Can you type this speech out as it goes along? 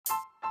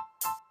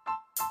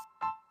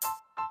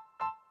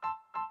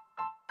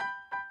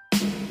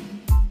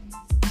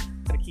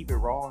keep it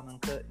raw and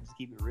uncut and just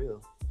keep it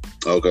real.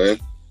 Okay.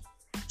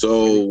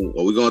 So,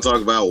 are we going to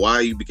talk about why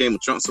you became a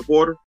Trump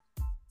supporter?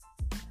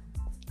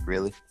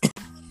 Really?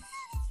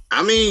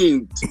 I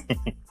mean,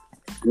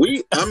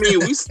 we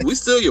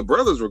still your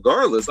brothers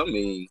regardless. I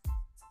mean,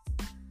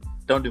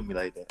 don't do me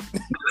like that.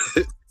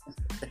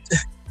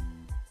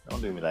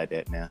 Don't do me like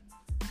that now.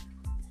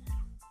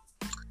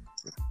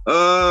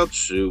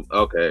 Shoot.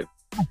 Okay.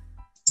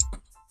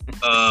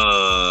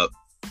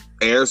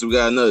 Harris, we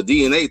got another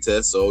DNA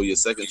test, so your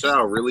second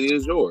child really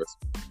is yours.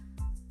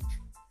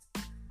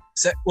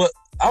 Well,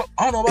 I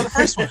don't know about the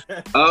first one.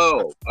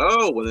 Oh,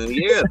 well then,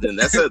 yeah, then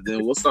that's it.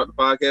 Then we'll start the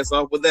podcast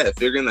off with that,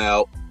 figuring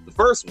out the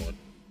first one.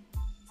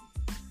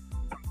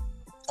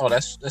 Oh,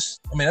 that's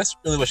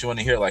really what you want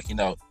to hear. Like,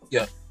 don't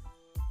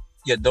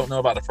know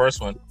about the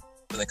first one,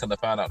 but then come to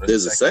find out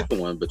there's a second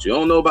one, but you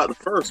don't know about the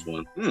first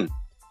one.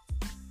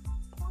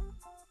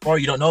 Or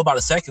you don't know about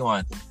the second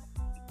one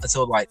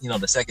until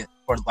the second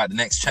or the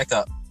next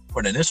checkup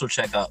or the initial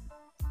checkup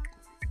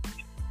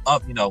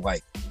of the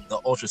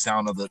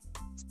ultrasound of the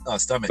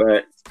stomach.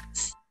 Right.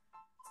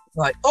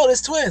 Like, oh,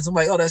 there's twins. I'm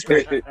like, oh, that's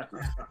great. Take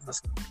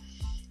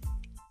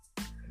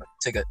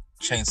a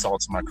chainsaw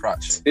to my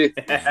crotch.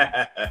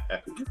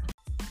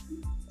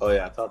 Oh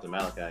yeah, I talked to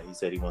Malachi. He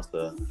said he wants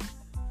to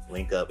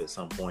link up at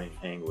some point,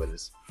 hang with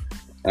us.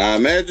 I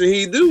imagine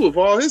he do with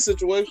all his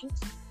situations.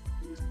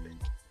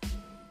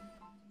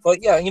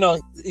 But yeah,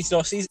 he's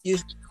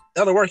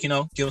that'll work. Give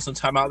him some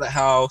time out of the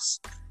house,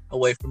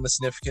 away from the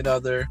significant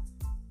other.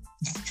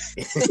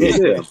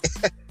 Yeah.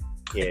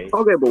 Yeah.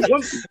 Okay, but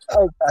what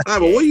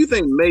do you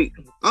think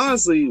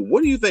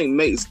what do you think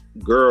makes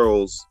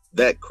girls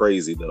that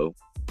crazy though?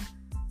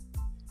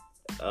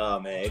 Oh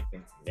man,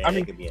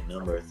 it can be a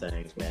number of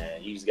things,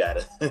 man. You just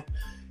gotta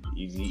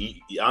you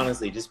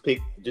honestly just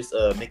make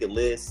a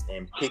list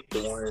and pick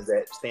the ones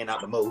that stand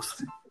out the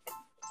most.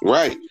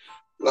 Right.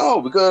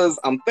 No, because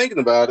I'm thinking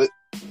about it.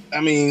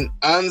 I mean,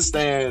 I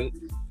understand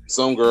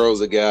some girls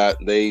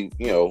they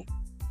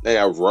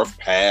have rough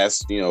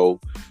past,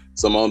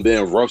 some of them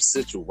been in rough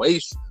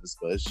situations,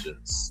 but it's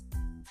just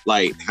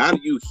like, how do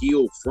you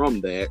heal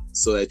from that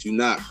so that you're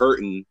not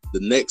hurting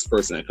the next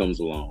person that comes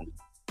along?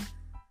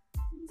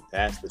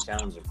 That's the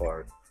challenging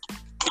part.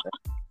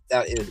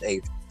 That is a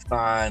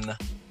fine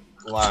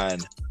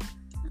line.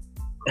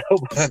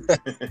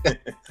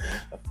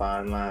 A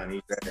fine line.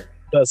 He's there.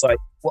 Because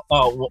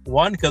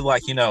one could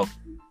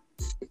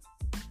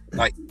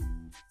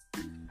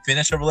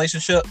finish a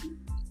relationship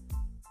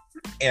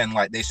and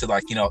they should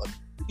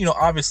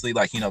obviously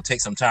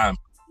take some time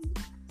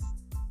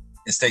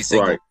and stay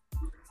single, right,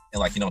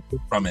 and pick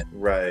from it,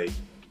 right.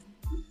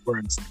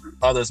 Whereas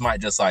others might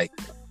just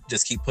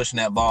keep pushing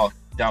that ball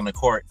down the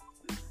court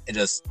and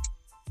just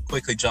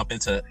quickly jump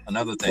into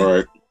another thing,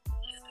 right?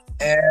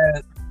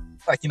 And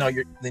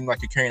you're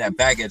carrying that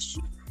baggage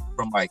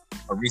from a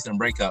recent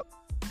breakup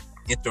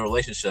into a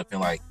relationship,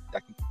 and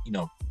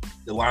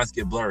the lines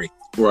get blurry.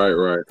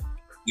 Right.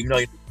 Even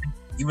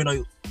though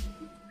you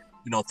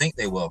don't think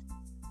they will,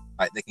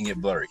 they can get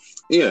blurry.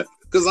 Yeah,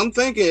 because I'm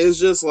thinking it's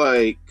just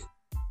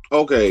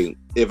okay,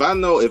 if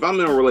I'm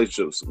in a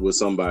relationship with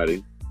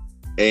somebody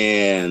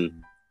and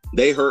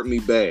they hurt me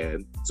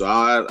bad, so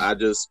I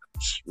just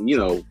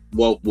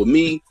with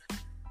me,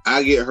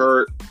 I get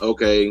hurt.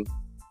 Okay,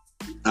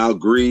 I'll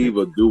grieve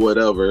or do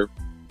whatever.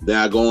 Then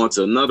I go on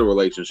to another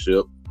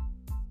relationship.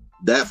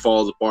 That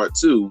falls apart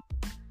too.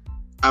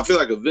 I feel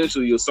like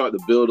eventually you'll start to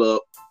build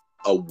up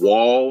a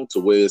wall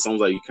to where it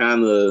sounds like you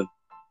kind of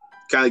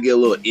get a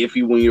little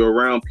iffy when you're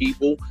around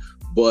people.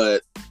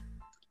 But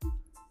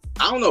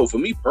I don't know. For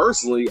me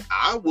personally,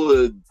 I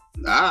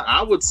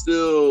would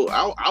still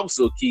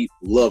keep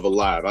love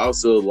alive. I would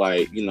still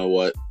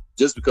what?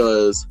 Just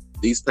because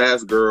these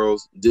past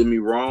girls did me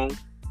wrong,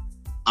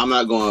 I'm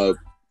not gonna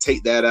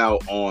take that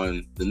out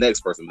on the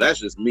next person. That's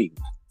just me.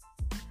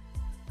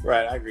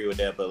 Right, I agree with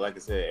that, but like I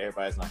said,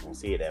 everybody's not going to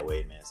see it that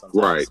way, man.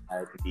 Sometimes I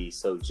have to be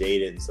so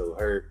jaded and so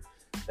hurt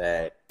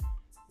that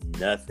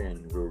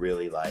nothing will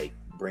really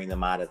bring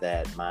them out of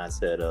that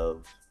mindset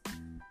of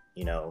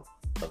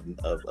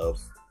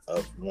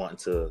wanting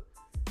to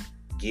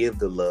give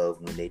the love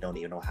when they don't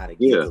even know how to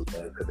give the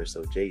love because they're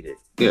so jaded.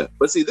 Yeah,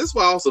 but see, this is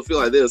why I also feel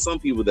like there's some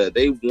people that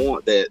they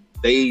want that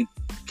they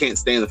can't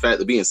stand the fact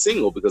of being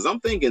single, because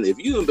I'm thinking if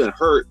you have been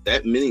hurt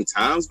that many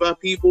times by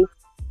people,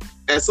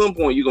 at some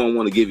point you're going to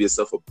want to give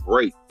yourself a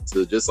break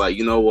to just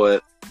you know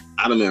what,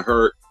 I've been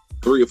hurt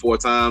 3 or 4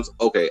 times.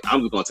 Okay, I'm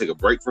just going to take a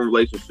break from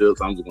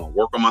relationships. I'm just going to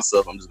work on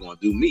myself. I'm just going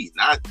to do me.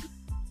 Not,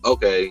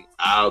 okay,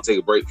 I'll take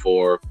a break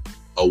for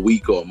a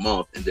week or a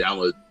month and then I'm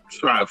going to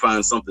try to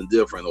find something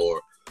different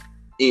or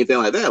anything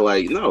like that.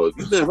 No, if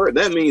you've been hurt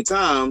that many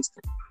times,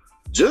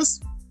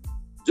 just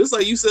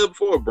like you said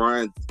before,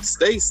 Brian,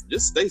 stay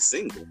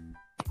single.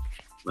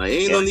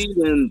 Ain't no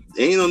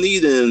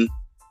need in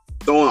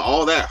throwing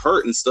all that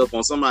hurt and stuff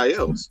on somebody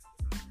else.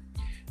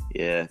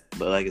 Yeah,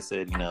 but like I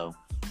said,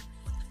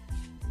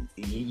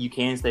 you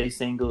can stay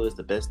single. It's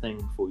the best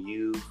thing for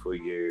you, for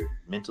your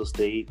mental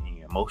state and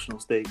your emotional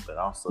state. But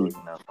also,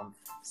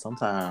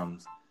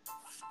 sometimes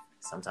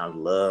sometimes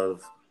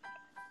love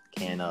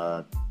can,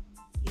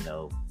 you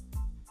know,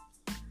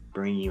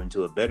 bring you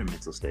into a better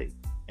mental state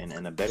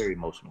and a better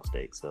emotional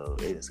state. So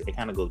it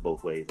kind of goes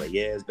both ways. Like,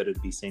 yeah, it's better to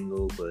be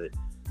single, but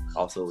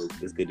also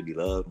it's good to be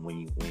loved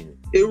when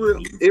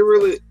it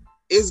really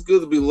is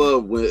good to be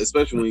loved when,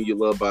 especially when you're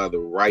loved by the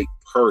right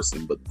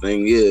person. But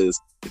the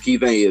key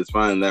thing is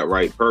finding that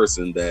right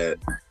person that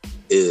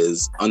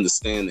is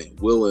understanding,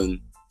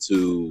 willing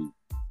to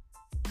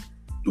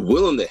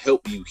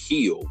help you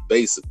heal,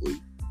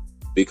 basically.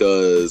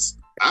 Because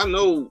I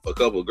know a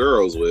couple of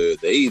girls where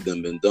they've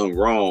been done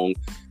wrong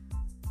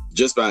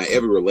just by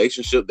every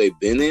relationship they've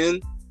been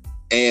in.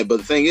 But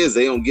the thing is,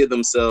 they don't give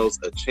themselves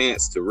a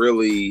chance to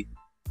really,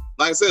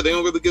 like I said, they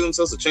don't really give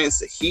themselves a chance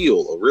to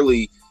heal or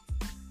really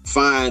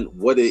find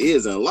what it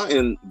is.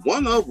 And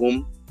one of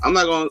them, I'm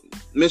not going to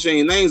mention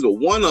any names, but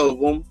one of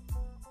them,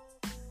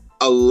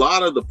 a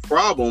lot of the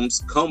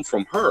problems come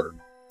from her.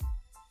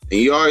 And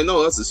you already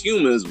know us as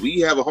humans, we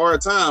have a hard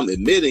time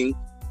admitting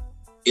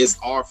it's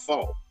our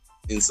fault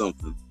in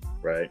something.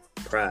 Right.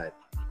 Pride.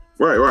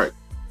 Right.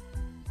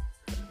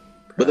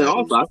 But then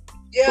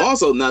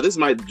also, now this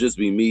might just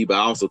be me, but I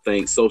also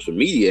think social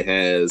media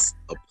has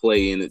a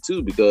play in it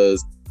too,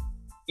 because,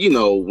 you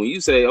know, when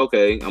you say,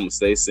 okay, I'm going to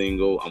stay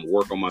single, I'm going to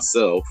work on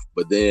myself,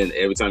 but then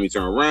every time you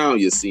turn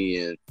around, you're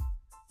seeing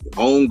your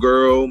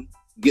homegirl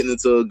getting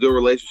into a good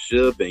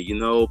relationship and, you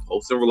know,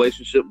 posting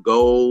relationship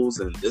goals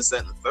and this,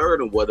 that, and the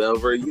third and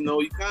whatever, you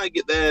know, you kind of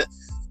get that,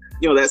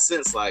 you know, that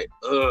sense like,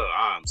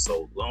 I'm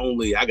so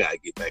lonely, I got to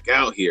get back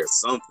out here or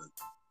something.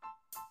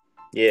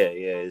 Yeah,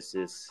 it's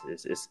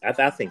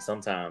I think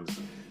sometimes,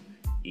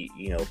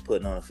 you know,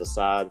 putting on a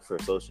facade for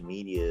social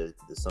media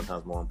is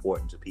sometimes more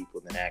important to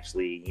people than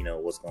actually, you know,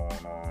 what's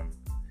going on,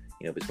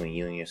 you know, between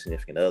you and your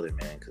significant other,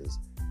 man. Because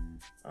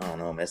I don't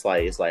know, man. It's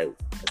like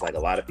a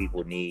lot of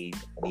people need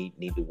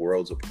the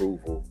world's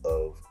approval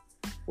of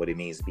what it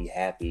means to be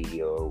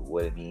happy or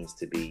what it means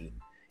to be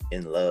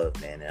in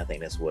love, man. And I think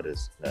that's I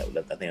think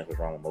that's what's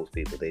wrong with most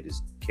people. They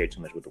just care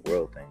too much what the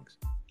world thinks.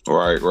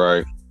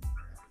 Right.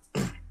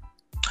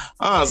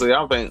 Honestly,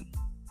 I think,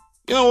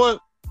 you know what?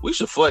 We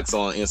should flex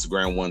on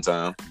Instagram one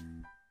time.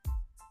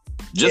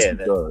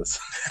 Because.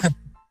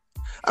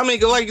 I mean,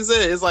 like you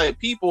said, it's like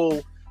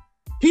people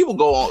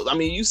go on. I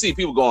mean, you see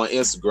people go on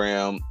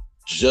Instagram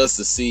just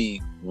to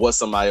see what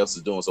somebody else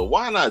is doing. So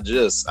why not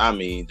just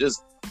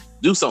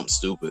do something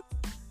stupid?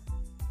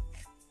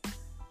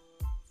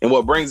 And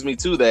what brings me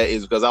to that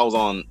is because I was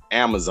on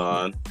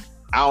Amazon.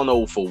 I don't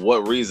know for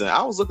what reason.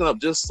 I was looking up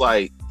just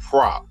like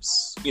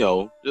props, you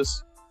know,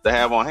 just to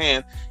have on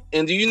hand.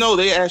 And do you know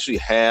they actually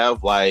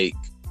have like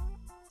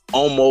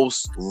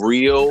almost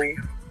real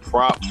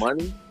prop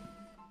money?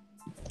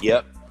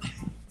 Yep.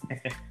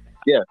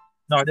 Yeah.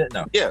 No, I didn't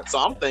know. Yeah. So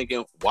I'm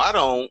thinking, why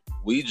don't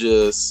we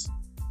just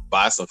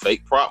buy some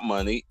fake prop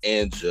money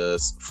and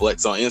just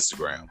flex on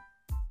Instagram?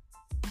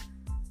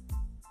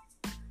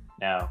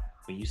 Now,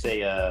 when you say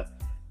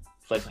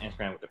flex on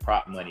Instagram with the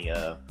prop money,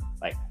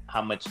 like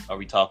how much are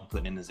we talking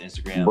putting in this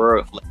Instagram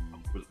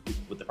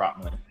with the prop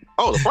money?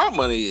 Oh, the prop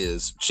money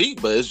is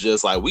cheap, but it's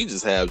just like we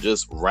just have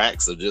just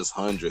racks of just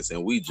hundreds,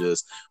 and we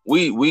just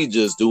doing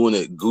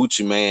it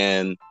Gucci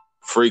Man,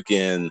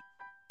 freaking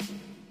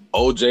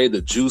OJ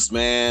the Juice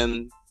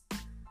Man,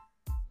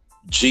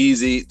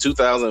 Jeezy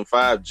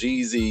 2005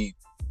 Jeezy,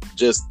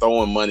 just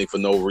throwing money for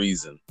no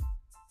reason.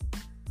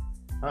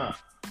 Huh?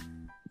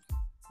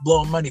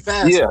 Blowing money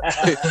fast. Yeah.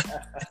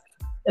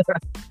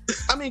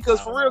 I mean, because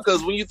for real,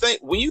 because when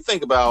you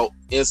think about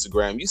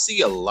Instagram, you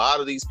see a lot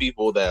of these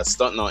people that are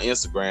stunting on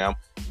Instagram.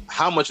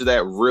 How much of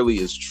that really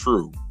is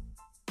true?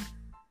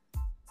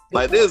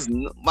 Like, there's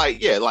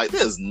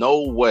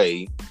no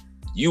way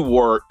you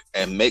work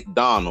at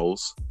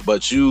McDonald's,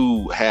 but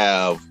you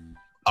have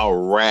a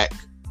rack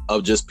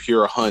of just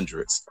pure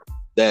hundreds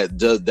that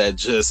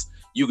just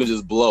you can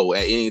just blow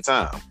at any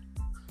time.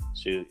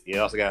 Shoot, you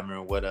also got to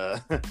remember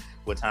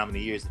what time of the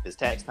year is. If it's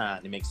tax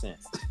time, it makes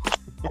sense.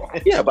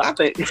 Yeah, but I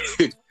think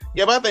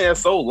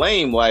that's so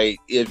lame. Like,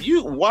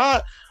 you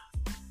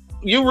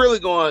really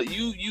going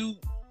you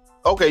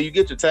okay, you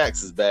get your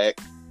taxes back.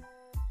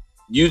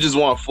 You just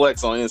want to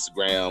flex on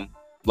Instagram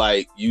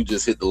like you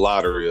just hit the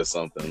lottery or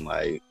something.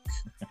 Like,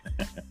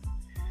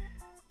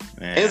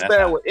 man, it's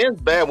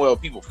bad when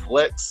people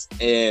flex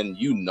and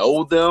you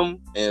know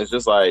them, and it's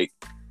just like,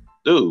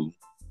 dude,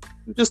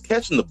 you're just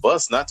catching the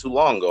bus not too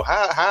long ago.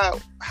 How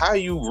are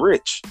you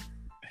rich?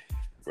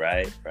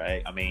 Right.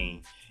 I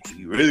mean, if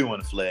you really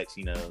want to flex,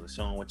 you know,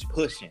 showing what you're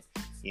pushing,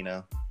 you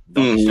know,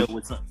 don't show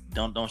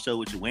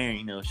what you're wearing,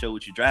 you know, show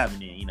what you're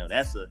driving in, you know,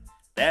 that's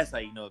how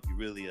you know if you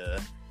really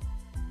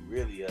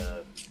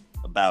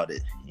about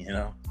it, you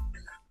know.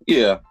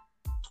 Yeah,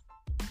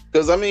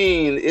 because I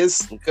mean,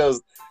 it's because,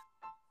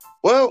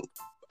 well,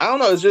 I don't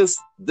know, it's just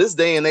this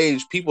day and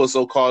age, people are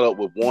so caught up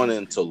with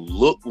wanting to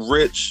look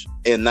rich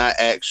and not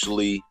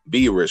actually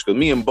be rich. Because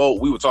me and Bo,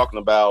 we were talking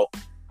about,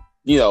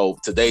 you know,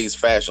 today's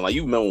fashion. Like,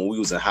 you remember when we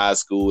was in high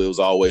school, it was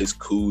always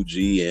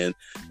Coogee and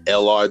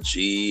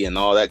LRG and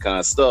all that kind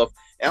of stuff.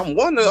 And I'm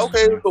wondering,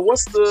 okay, so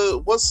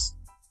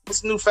what's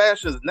what's new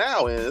fashions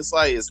now, and it's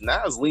like it's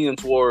leaning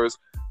towards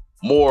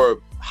more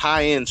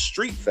high end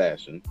street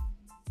fashion.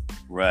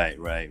 Right.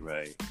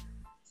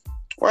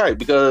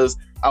 Because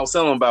I was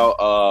telling them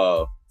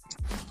about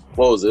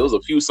what was it? It was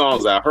a few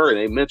songs I heard, and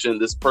they mentioned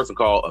this person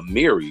called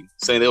Amiri,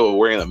 saying they were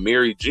wearing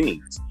Amiri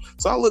jeans.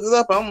 So I looked it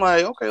up, and I'm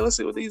like, okay, let's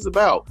see what these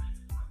about.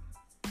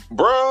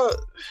 Bruh,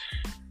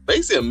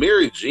 basically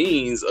Amiri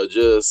jeans are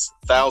just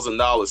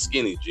 $1,000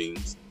 skinny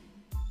jeans.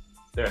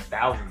 They're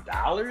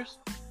 $1,000?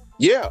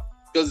 Yeah,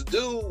 because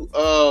dude,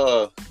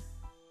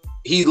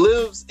 he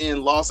lives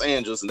in Los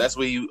Angeles, and that's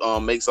where he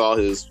makes all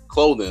his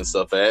clothing and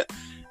stuff at.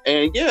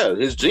 And yeah,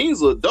 his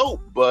jeans look dope,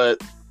 but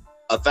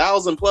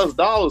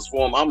 $1,000+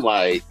 for them. I'm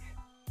like,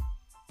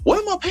 what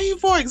am I paying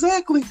for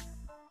exactly?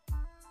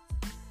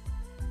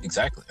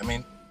 Exactly. I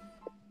mean,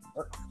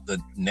 the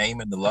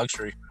name and the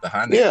luxury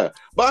behind it. Yeah,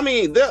 but I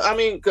mean,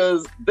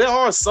 because there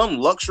are some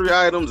luxury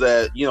items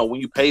that, you know, when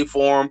you pay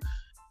for them,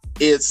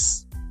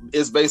 it's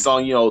based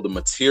on, you know, the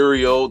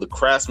material, the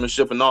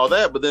craftsmanship, and all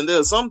that. But then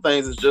there's some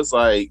things it's just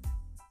like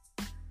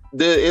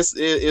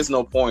it's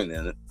no point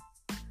in it.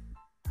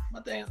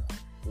 But then,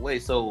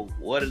 wait, so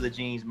what are the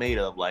jeans made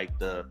of? Like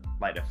the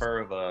fur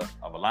of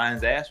a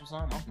lion's ass or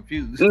something? I'm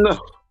confused.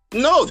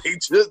 No, they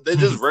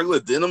just regular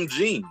denim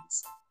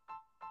jeans.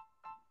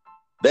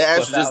 They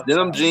actually just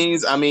denim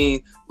jeans. I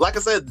mean, like I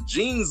said, the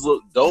jeans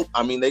look dope.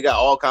 I mean, they got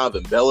all kinds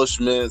of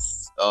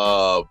embellishments.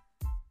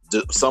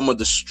 Some are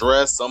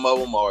distressed. Some of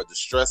them are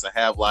distressed and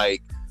have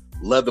like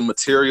leather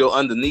material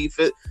underneath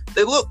it.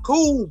 They look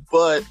cool,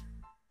 but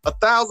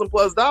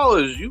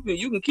 $1,000+, you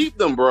can keep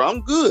them, bro.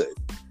 I'm good.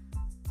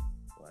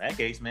 Well, in that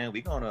case, man,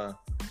 we're gonna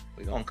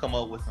come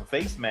up with some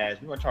face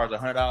masks. We're gonna charge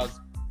 $100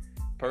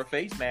 per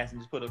face mask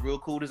and just put a real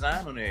cool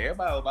design on there.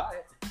 Everybody will buy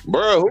it,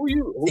 bro.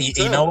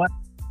 You know what?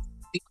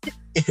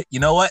 You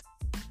know what?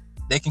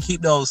 They can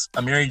keep those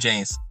Amiri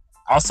jeans.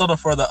 Also,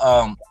 for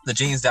the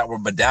jeans that were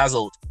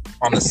bedazzled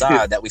on the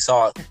side that we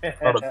saw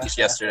at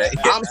yesterday.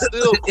 I'm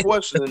still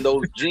questioning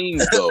those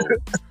jeans though,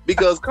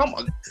 because come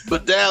on,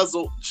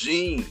 bedazzled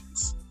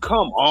jeans.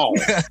 Come on,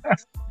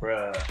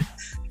 bruh.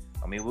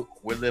 I mean,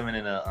 we're living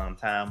in a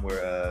time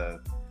where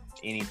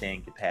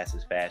anything can pass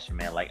as fashion,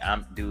 man. Like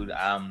I'm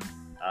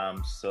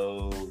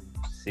so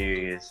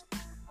serious.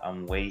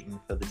 I'm waiting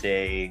for the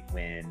day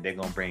when they're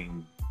gonna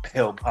bring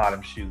bell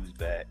bottom shoes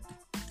back.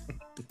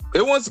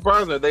 It wouldn't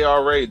surprise me if they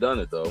already done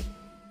it though.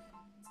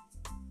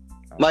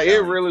 Like it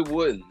really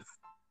wouldn't.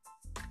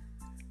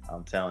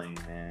 I'm telling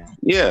you, man.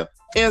 Yeah.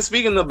 And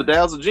speaking of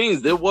bedazzled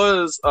jeans, there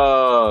was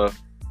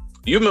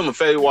you remember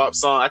Fetty Wap's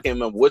song? I can't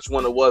remember which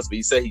one it was, but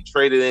he said he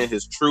traded in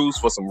his Trues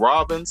for some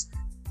Robins.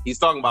 He's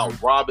talking about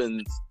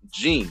Robin's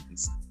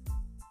jeans.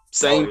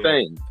 Same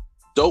thing.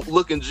 Dope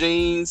looking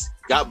jeans,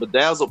 got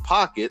bedazzled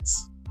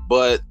pockets,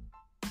 but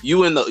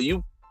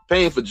you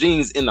paying for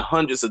jeans in the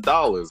hundreds of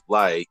dollars.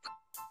 Like,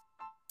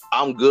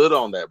 I'm good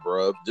on that,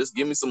 bro. Just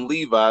give me some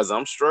Levi's,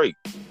 I'm straight.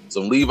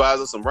 Some Levi's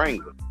and some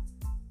Wrangler.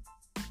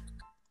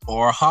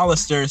 Or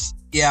Hollisters.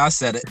 Yeah, I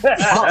said it.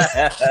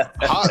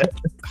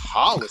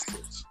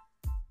 Hollisters.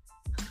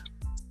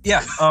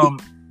 Yeah,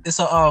 it's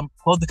a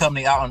clothing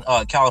company out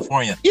in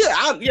California. Yeah,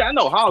 I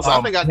know Hollister.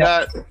 I think I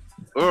got.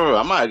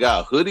 I might have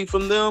got a hoodie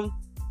from them.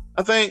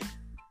 I think.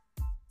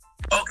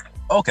 Oh,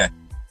 okay.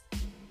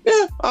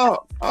 Yeah,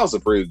 Hollister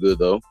pretty good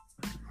though.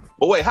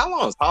 But wait, how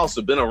long has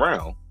Hollister been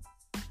around?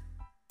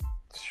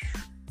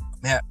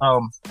 Man, I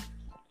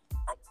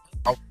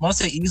want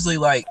to say easily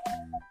like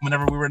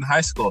whenever we were in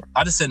high school.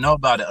 I just didn't know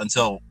about it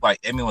until like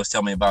Amy was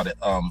telling me about it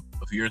a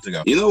few years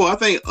ago. You know, I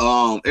think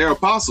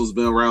Aeropostale's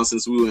been around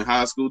since we were in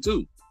high school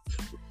too.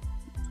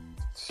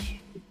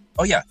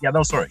 Oh yeah,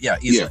 no story. Yeah,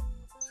 easily.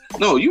 Yeah.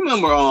 No, you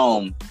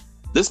remember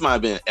this might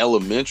have been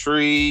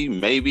elementary,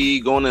 maybe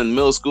going in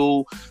middle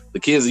school. The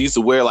kids used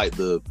to wear like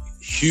the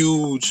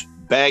huge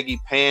baggy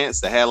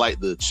pants that had like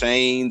the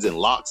chains and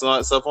locks and all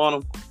that stuff on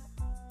them.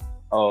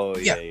 Oh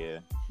yeah.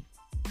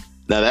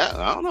 Now that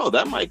I don't know,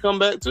 that might come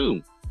back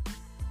too.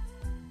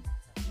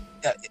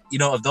 Yeah, you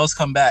know, if those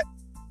come back,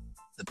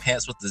 the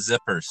pants with the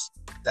zippers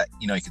that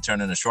you can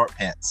turn into short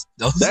pants.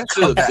 That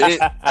should have been,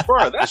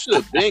 bro. That should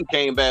have been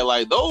came back.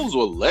 Like those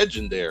were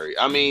legendary.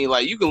 I mean,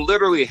 like you can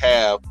literally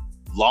have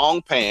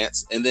long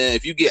pants, and then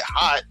if you get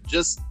hot,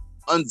 just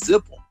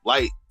unzip them.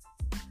 Like,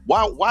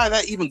 why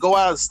that even go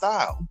out of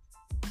style?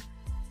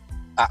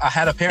 I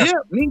had a pair. Yeah,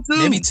 me too.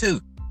 Maybe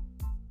two.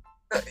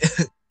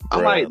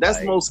 I'm like, that's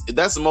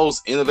the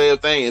most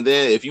innovative thing. And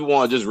then if you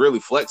want to just really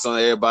flex on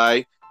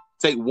everybody,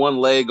 take one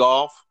leg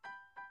off,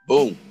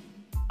 boom.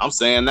 I'm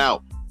saying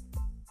out.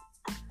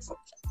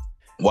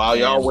 While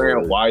y'all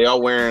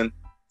wearing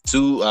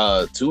two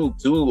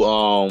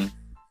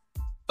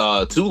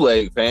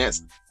leg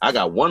pants, I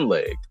got one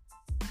leg.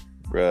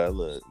 Bruh,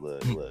 look.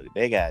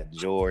 They got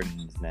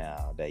Jordans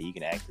now that you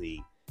can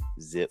actually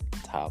zip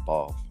top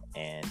off,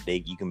 and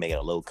you can make it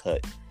a low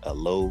cut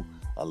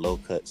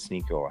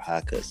sneaker or a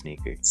high cut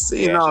sneaker.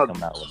 See, no,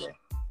 come out with that.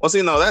 Well,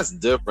 see, no, that's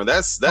different.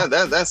 That's kind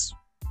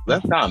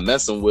of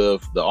messing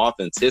with the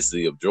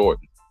authenticity of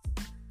Jordan.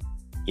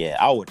 Yeah,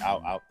 I wouldn't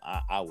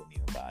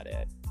even buy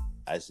that.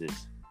 That's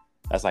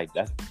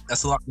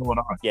a lot going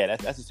on. Yeah,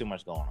 that's just too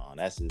much going on.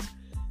 That's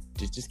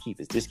just keep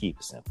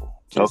it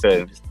simple.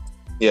 Okay.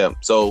 Yeah.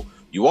 So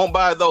you won't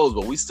buy those,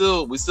 but we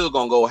still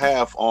gonna go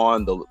half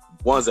on the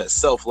ones that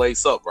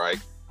self-lace up, right?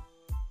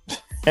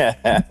 No,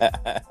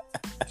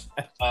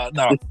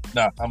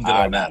 I'm good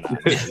on that.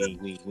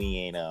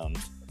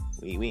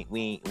 We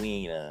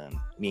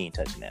ain't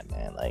touching that,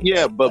 man. Like,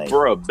 yeah, but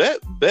bro, bet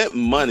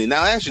money.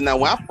 Now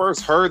when I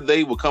first heard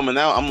they were coming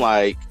out, I'm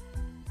like,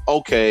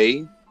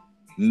 okay,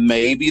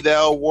 maybe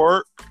that'll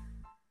work,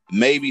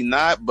 maybe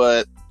not.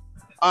 But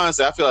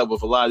honestly, I feel like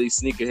with a lot of these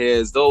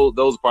sneakerheads,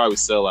 those probably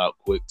sell out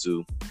quick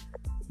too.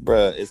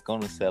 Bruh, it's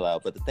gonna sell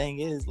out. But the thing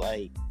is,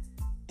 like,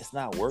 it's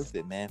not worth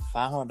it, man.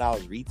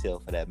 $500 retail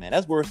for that, man.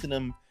 That's worse than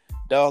them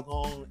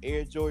doggone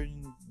Air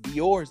Jordan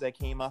Dior's that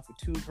came out for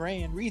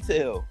 $2,000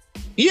 retail.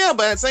 Yeah,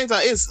 but at the same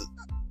time,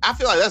 I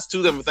feel like that's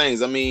two different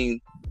things. I mean,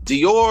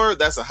 Dior,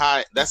 that's a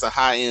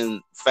high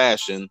end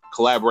fashion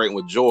collaborating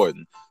with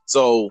Jordan.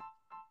 So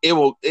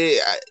I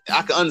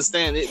can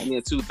understand it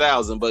being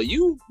 $2,000,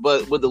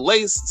 but with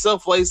the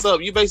self-lace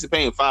up, you're basically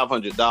paying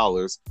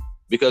 $500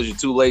 because you're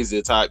too lazy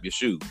to tie up your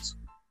shoes.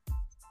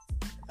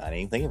 I didn't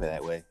even think of it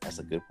that way. That's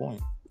a good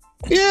point.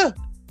 Yeah,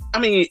 I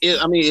mean,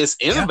 it's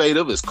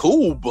innovative, it's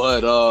cool,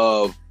 but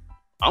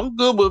I'm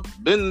good with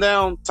bending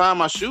down, tying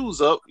my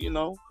shoes up. You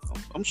know,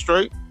 I'm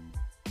straight.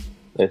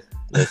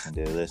 Listen,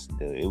 dude.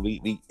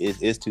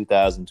 It's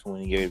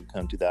 2020. Here to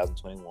become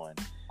 2021.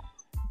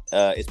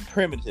 It's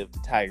primitive to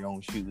tie your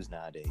own shoes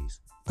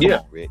nowadays. Come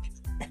on, Rick.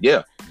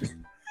 Yeah.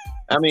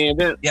 I mean,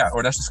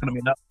 or that's just gonna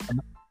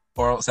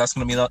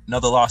be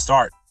another lost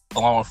art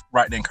along with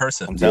writing in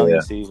cursive. I'm telling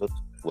you, see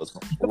what's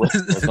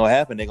gonna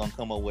happen. They're gonna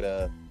come up with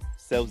a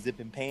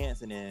self-zipping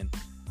pants, and then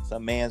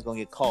some man's gonna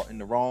get caught in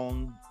the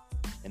wrong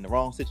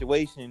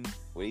situation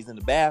where he's in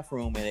the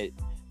bathroom and it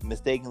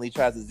mistakenly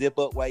tries to zip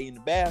up while you're in the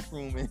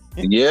bathroom.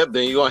 Then you're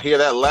gonna hear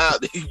that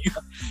loud.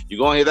 You're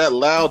gonna hear that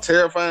loud,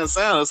 terrifying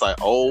sound. It's like,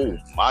 oh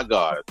my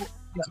god.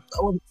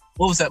 What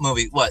was that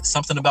movie? What?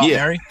 Something About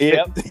Mary?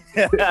 Yep.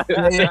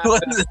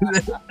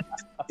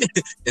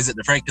 Is it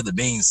the Frank of the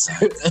Beans?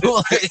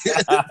 But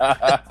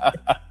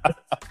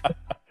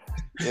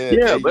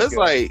it's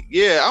like,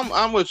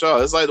 I'm with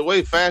y'all. It's like the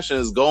way fashion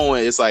is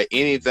going, it's like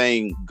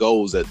anything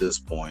goes at this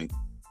point.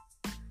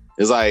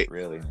 It's like,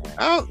 really, man.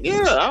 I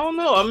don't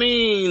know. I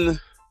mean,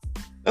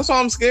 that's why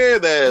I'm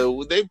scared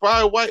that they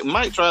probably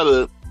might try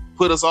to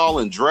put us all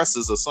in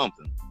dresses or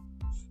something.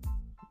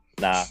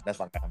 Nah, that's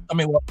not. I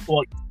mean,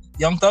 well,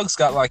 Young Thug's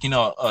got like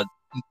a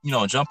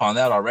jump on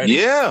that already.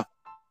 Yeah.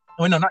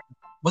 Oh, no, not.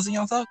 Was it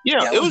Young Thug?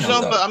 Yeah, it was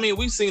Young Thug. I mean,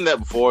 we've seen that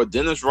before.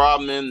 Dennis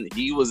Rodman,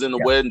 he was in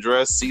the wedding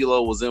dress.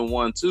 CeeLo was in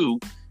one too.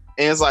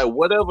 And it's like,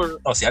 whatever.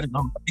 Oh, see, I didn't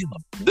know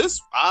CeeLo.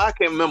 I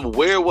can't remember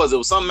where it was. It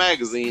was some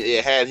magazine.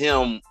 It had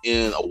him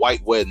in a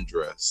white wedding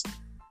dress.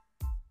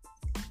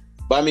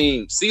 But I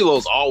mean,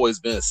 CeeLo's always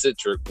been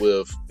eccentric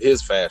with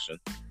his fashion.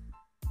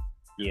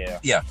 Yeah.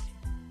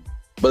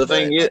 But the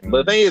thing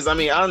is, I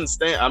mean, I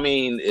understand. I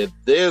mean, if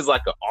there's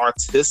like an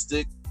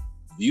artistic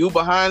view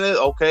behind it,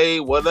 okay,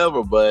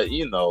 whatever. But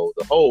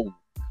the whole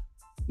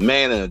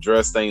man in a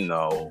dress thing,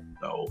 no,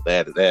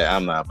 that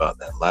I'm not about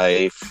that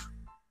life.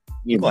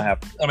 You're gonna have.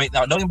 I mean,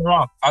 now, don't get me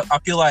wrong. I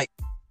feel like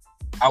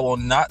I will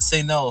not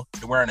say no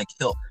to wearing a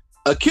kilt.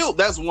 A kilt,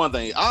 that's one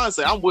thing.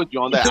 Honestly, I'm with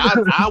you on that.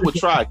 I would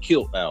try a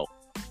kilt out.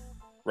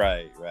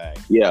 Right.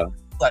 Yeah.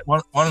 Like one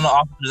of the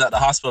officers at the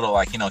hospital,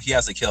 like he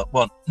has a kilt.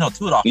 Well, no,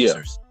 two of the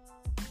officers.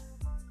 Yeah.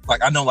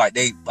 Like I know, like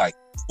they like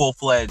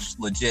full-fledged,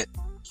 legit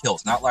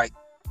kilts, not like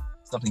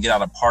something get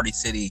out of Party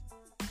City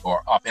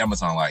or off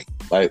Amazon. Like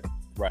right.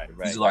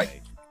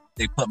 Like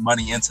they put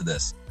money into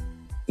this.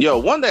 Yo,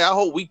 one day I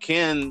hope we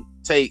can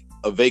take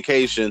a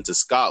vacation to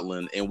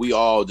Scotland and we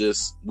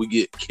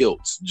get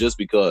kilts just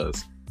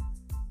because.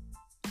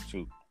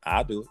 Shoot,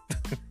 I'll do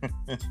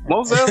it.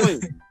 Most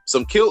definitely.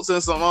 Some kilts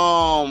and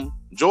some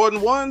Jordan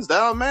 1s,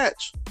 that'll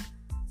match.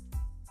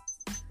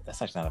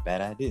 That's actually not a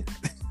bad idea.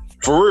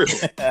 For real.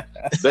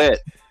 Bet.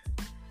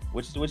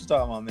 What you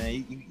talking about,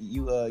 man?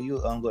 You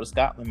go to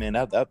Scotland, man.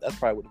 That's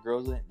probably what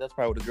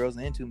the girls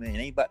are into, man. It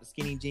ain't about the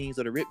skinny jeans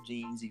or the ripped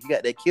jeans. If you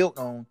got that kilt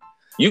on,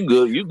 you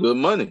good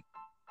money.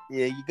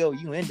 Yeah,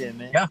 you in there,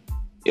 man.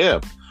 Yeah.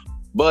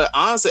 But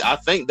honestly, I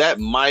think that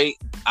might.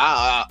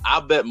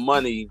 I bet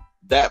money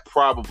that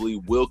probably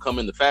will come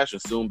into fashion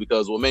soon,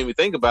 because what made me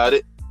think about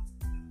it,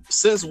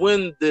 since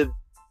when did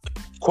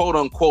quote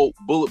unquote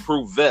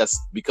bulletproof vest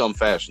become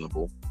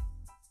fashionable?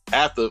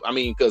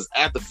 Because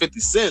after 50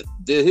 Cent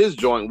did his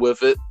joint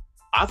with it,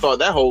 I thought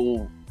that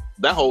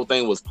whole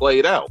thing was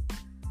played out.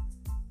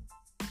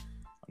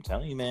 I'm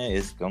telling you, man,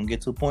 it's gonna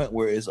get to a point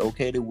where it's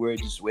okay to wear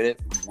it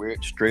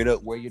straight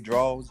up, wear your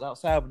drawers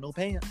outside with no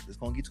pants. It's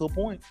gonna get to a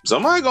point.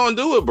 Somebody gonna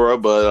do it, bro.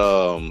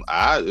 But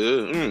I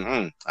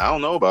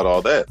don't know about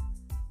all that.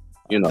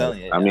 I don't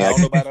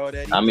know about all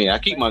that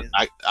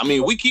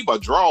either. We keep our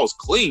drawers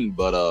clean,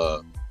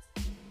 but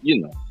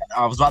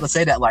I was about to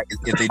say that. Like,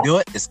 if they do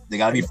it, they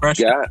gotta be fresh.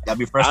 Yeah. Gotta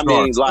be fresh. I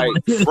mean, like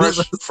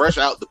fresh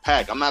out the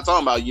pack. I'm not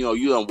talking about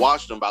you done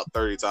watched them about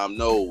 30 times.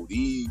 No,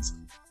 these.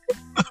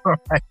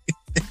 Right.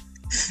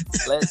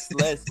 Let's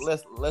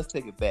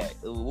take it back.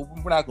 We're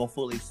not gonna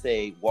fully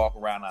say walk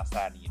around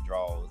outside in your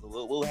drawers.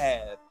 We'll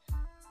have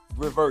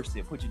reverse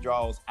it. Put your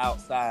drawers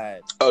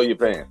outside. Oh, your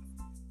pants.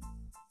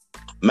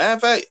 Matter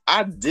of fact,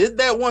 I did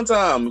that one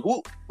time.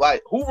 Who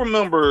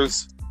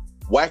remembers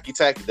Wacky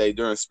Tacky Day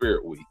during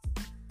Spirit Week?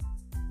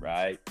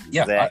 Right.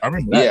 Yeah, exactly. I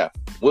remember that. Yeah.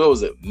 What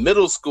was it?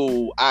 Middle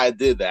school. I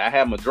did that. I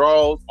had my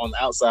drawers on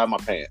the outside of my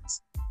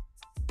pants.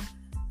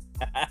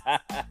 I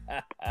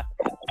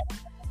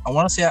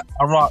want to say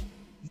I rocked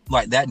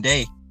like that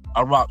day.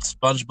 I rocked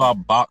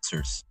SpongeBob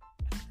boxers.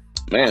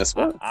 Man,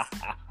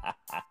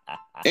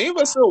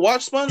 anybody still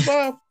watch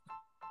SpongeBob?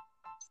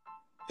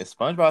 Is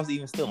SpongeBob's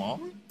even still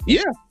on?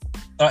 Yeah.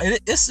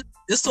 It's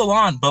still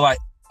on, but like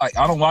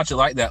I don't watch it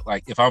like that.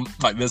 Like if I'm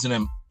like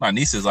visiting my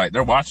nieces, like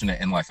they're watching it,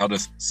 and like I'll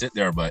just sit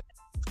there, but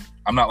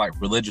I'm not like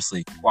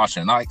religiously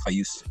watching it, not like I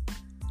used to.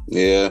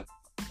 Yeah,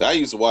 I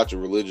used to watch it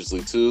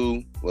religiously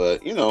too,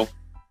 but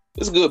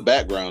it's good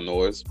background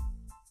noise.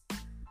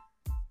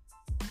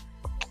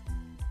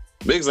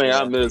 Big thing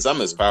I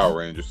miss Power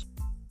Rangers.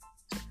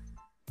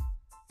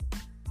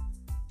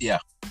 Yeah.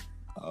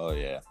 Oh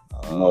yeah.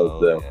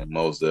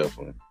 Most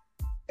definitely.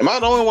 Am I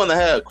the only one that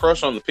had a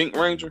crush on the Pink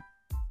Ranger?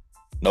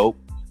 Nope.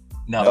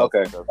 No.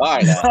 Okay. All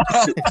right.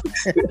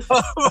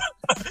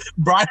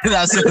 Brian and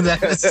I said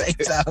that at the same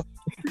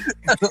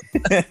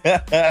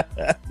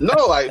time.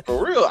 No, like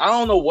for real. I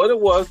don't know what it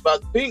was about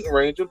the Pink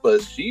Ranger,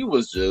 but she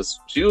was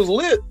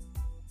lit.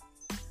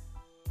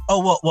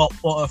 Oh well.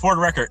 For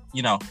the record,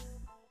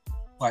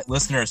 like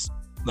listeners,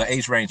 the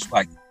age range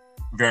like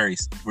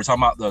varies. We're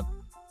talking about the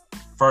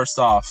first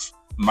off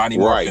Mighty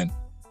Morphin.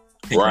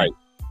 Right.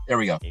 There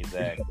we go.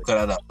 Exactly.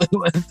 Cut that up.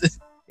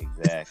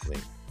 Exactly.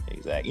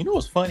 You know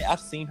what's funny?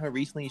 I've seen her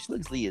recently. She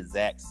looks the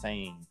exact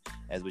same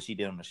as what she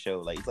did on the show.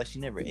 Like it's like she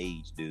never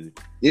aged, dude.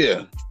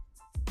 Yeah.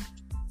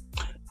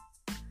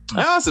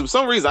 Honestly, for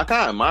some reason, I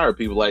kind of admire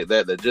people like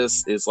that. That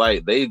just it's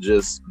like they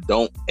just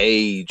don't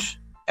age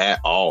at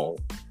all.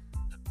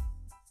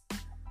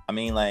 I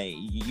mean, like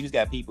you just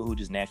got people who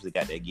just naturally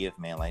got that gift,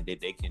 man. Like they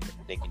can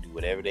do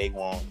whatever they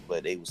want,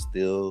 but they will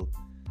still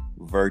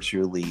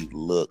virtually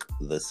look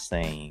the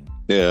same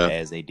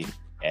as they did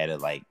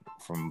at like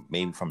from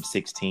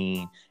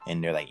 16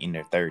 and they're like in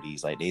their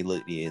 30s. Like they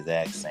look the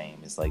exact same.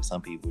 It's like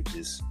some people they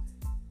just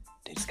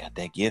got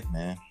that gift,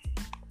 man.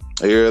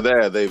 I hear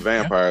that they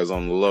vampires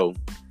on the low.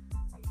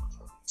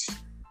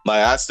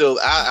 Like I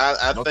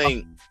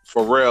think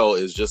Pharrell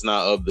is just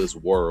not of this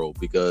world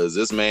because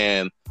this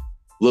man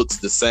looks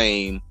the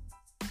same.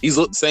 He's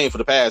looked the same for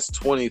the past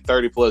 20,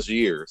 30 plus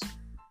years.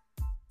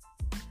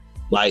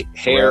 Like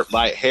hair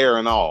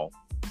and all.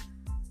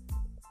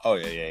 Oh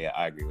yeah.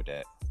 I agree with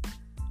that.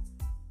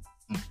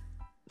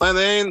 And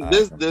then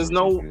there's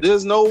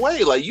no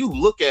way. Like you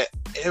look at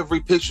every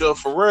picture of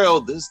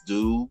Pharrell, this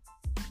dude,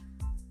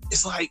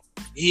 it's like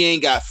he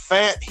ain't got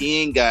fat,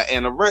 he ain't got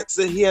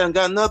anorexia, he ain't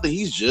got nothing.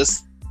 He's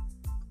just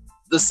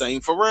the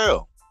same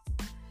Pharrell.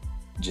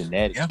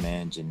 Genetics,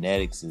 man.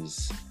 Genetics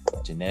is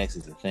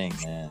the thing,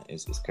 man.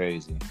 It's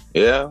crazy.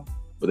 Yeah,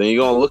 but then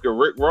you're gonna look at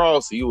Rick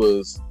Ross. He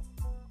was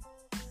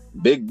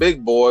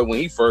big boy when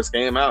he first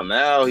came out.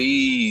 Now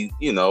he,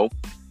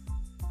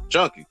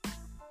 chunky.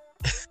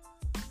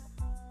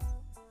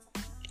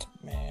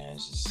 Man,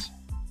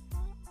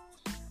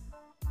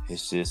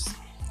 it's just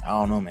I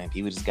don't know, man.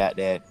 People just got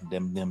them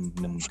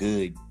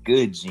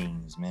good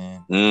genes,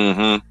 man.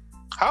 Mm-hmm.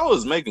 How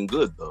is Megan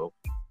Good though?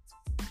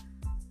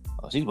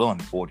 Oh, she's well in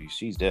her 40s.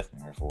 She's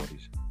definitely in her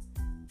 40s.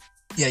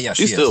 Yeah,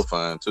 she's still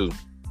fine too.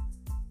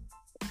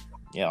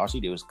 Yeah, all she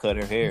did was cut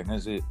her hair, and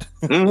that's it.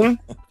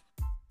 Mm-hmm.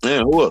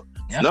 Man, what?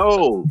 Yeah.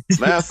 No,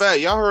 matter of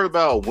fact, y'all heard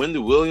about Wendy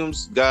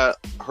Williams got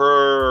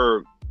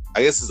her?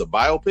 I guess it's a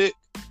biopic.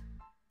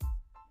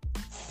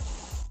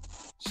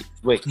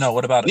 Wait, no.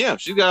 What about it? Yeah,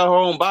 she got her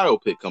own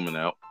biopic coming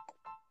out.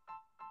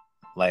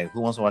 Like,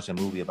 who wants to watch a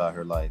movie about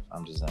her life?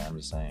 I'm just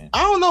saying.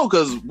 I don't know,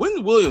 because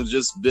Wendy Williams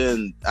she's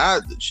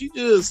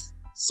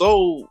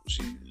so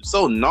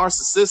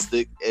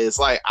narcissistic. It's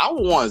like I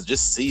want to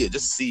just see it,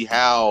 just see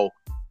how,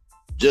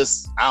 I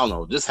don't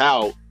know, just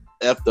how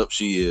effed up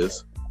she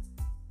is.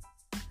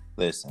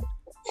 Listen,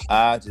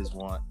 I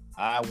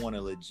want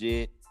a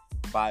legit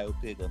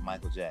biopic of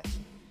Michael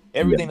Jackson.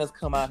 Everything that's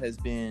come out has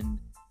been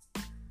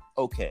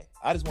okay.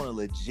 I just want a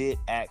legit,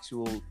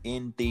 actual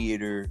in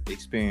theater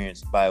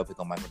experience biopic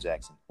on Michael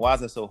Jackson. Why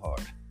is that so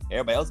hard?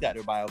 Everybody else got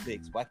their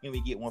biopics. Why can't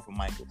we get one from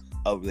Michael?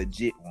 A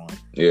legit one.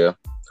 Yeah.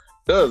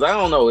 Because I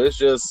don't know. It's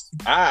just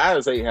I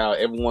just hate how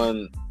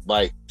everyone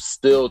like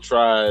still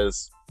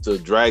tries to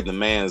drag the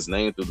man's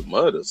name through the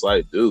mud. It's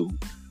like, dude,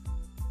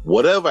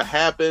 whatever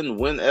happened,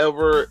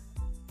 whenever,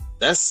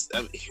 he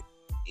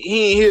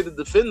ain't here to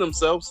defend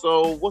himself.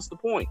 So what's the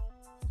point?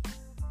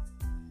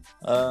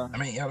 I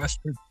mean, yeah, that's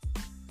true.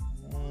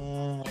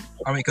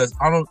 I mean, because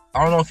I don't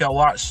know if y'all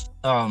watched.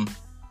 I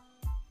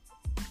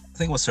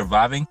think it was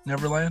Surviving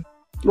Neverland.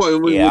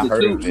 Well, Yeah, I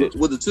heard of it.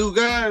 with the two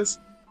guys,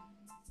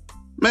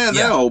 man,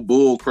 that old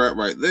bull crap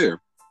right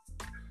there.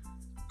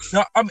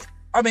 No,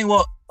 I mean,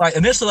 well, like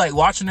initially, like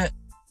watching it,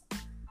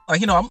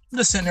 like I'm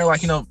just sitting there,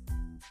 like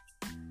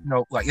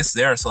like it's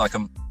there, so like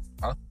I'm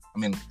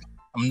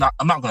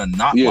not gonna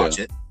not watch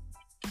it,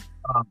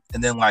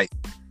 and then like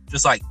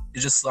just like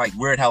it's just like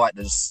weird how like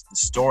the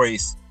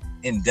stories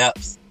in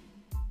depth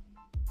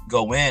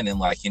go in and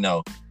like and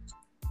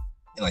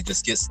like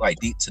just gets like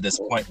deep to this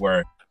point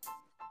where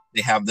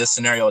they have this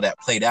scenario that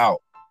played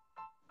out,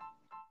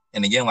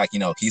 and again like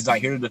he's not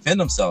here to defend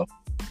himself,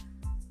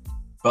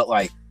 but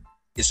like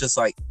it's just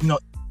like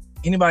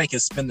anybody can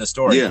spin the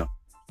story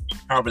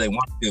however they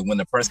want to when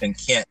the person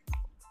can't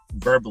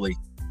verbally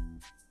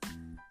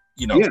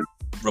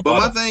But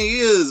my thing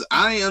is,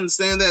 I ain't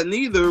understand that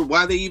neither.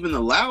 Why they even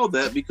allowed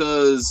that?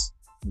 Because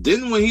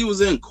when he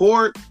was in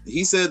court,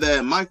 he said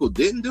that Michael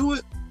didn't do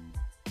it.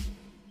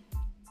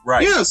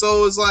 Right. Yeah.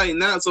 So it's like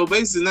now. So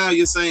basically, now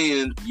you're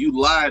saying you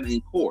lied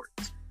in court.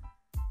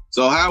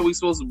 So how are we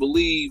supposed to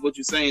believe what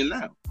you're saying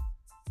now?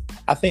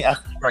 I think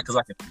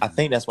because I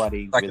think that's why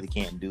they really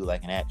can't do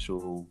like an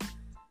actual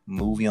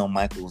movie on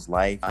Michael's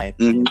life.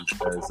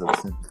 Because of the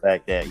simple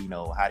fact that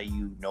how do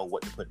you know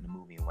what to put in the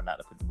movie and what not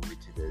to put in the movie?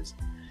 Because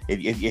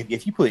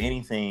if you put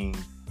anything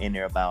in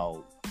there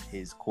about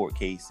his court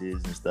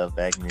cases and stuff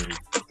back in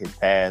his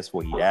past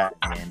before he died,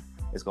 then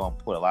it's going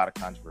to put a lot of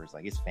controversy.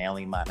 Like his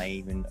family might not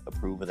even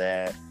approve of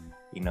that,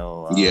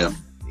 so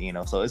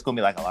it's going to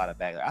be like a lot of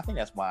backlash. I think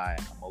that's why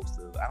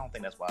I don't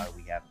think that's why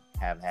we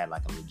haven't had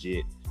like a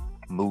legit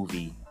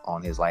movie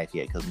on his life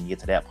yet. Because when you get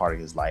to that part of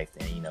his life,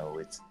 then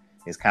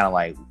it's kind of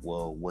like,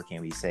 well, what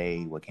can we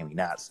say? What can we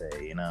not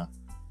say?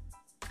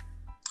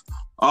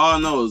 All I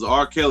know is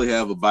R. Kelly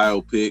have a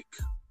biopic.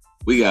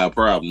 We got a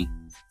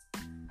problem.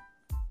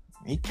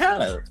 He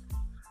kind of,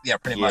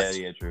 pretty much.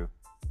 Yeah,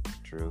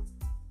 true.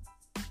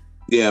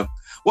 Yeah.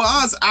 Well,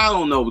 honestly, I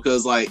don't know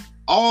because like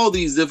all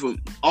these different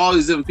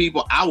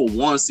people, I would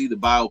want to see the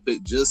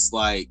biopic. Just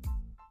like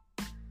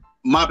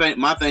my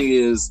thing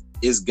is,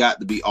 it's got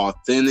to be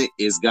authentic.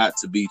 It's got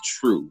to be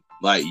true.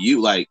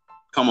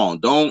 Come on,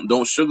 don't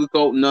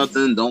sugarcoat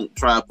nothing. Don't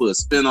try to put a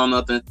spin on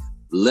nothing.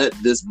 Let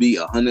this be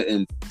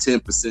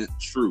 110%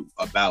 true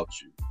about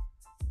you.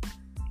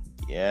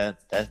 Yeah,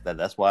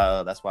 that's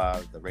why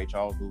the Ray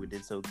Charles movie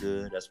did so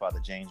good. That's why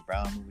the James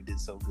Brown movie did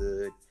so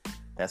good.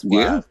 That's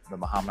why the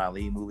Muhammad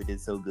Ali movie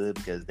did so good,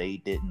 because they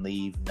didn't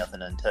leave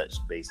nothing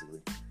untouched,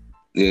 basically.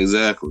 Yeah,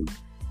 exactly.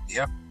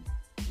 Yeah.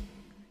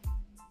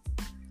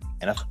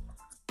 And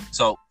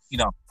so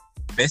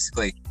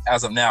basically,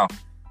 as of now,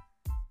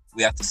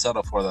 we have to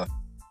settle for the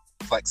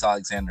Flex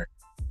Alexander.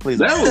 Please.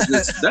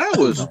 That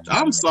was.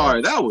 I'm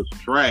sorry, that was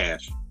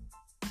trash.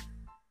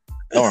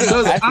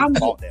 I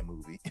bought that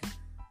movie.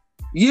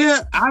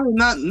 Yeah, I did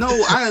not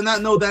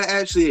know that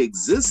actually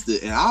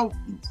existed, and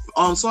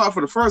I'm sorry, for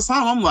the first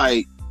time, I'm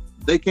like,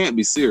 they can't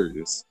be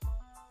serious.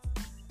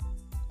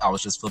 I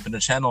was just flipping the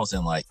channels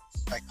and like,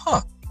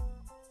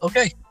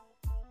 okay.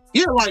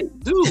 Yeah, like,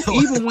 dude,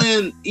 even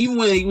when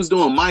he was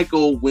doing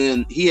Michael,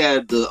 when he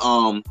had the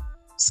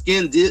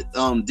skin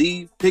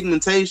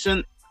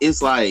depigmentation,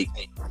 it's like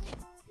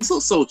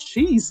it's so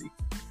cheesy.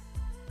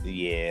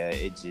 Yeah,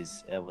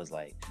 it was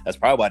like, that's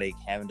probably why they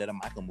haven't done a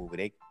Michael movie.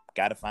 They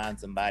got to find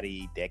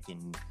somebody that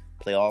can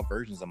play all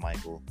versions of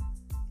Michael.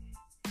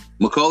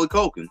 Macaulay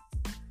Culkin.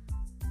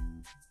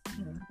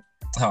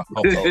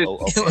 Okay.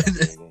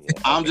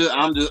 I'm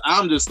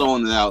just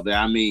throwing it out there.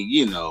 I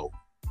mean,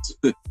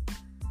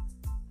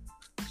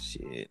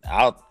 shit.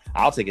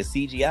 I'll take a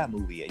CGI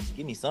movie.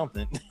 Give me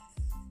something.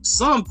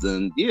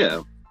 Something,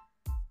 yeah.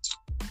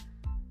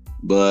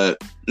 But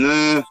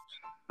I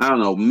don't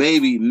know.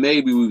 Maybe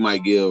we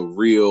might get a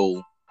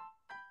real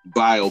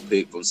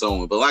biopic from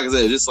someone. But like I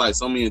said, just like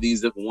so many of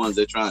these different ones,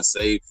 they're trying to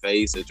save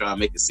face. They're trying to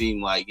make it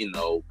seem like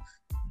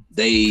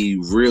they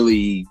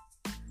really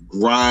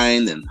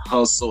grind and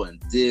hustle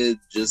and they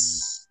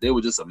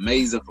were just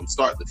amazing from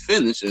start to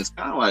finish. And it's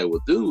kind of like,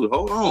 well, dude,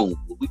 hold on.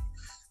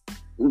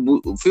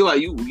 We feel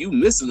like you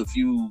missing a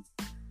few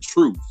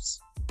truths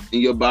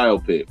in your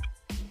biopic.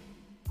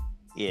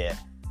 Yeah,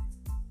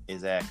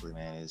 exactly,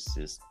 man. It's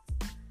just,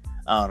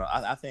 I don't know.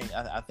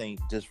 I think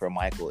just for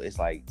Michael, it's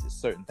like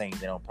certain things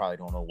they probably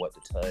don't know what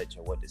to touch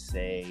or what to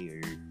say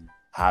or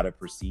how to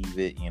perceive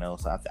it.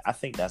 So I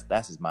think that's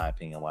just my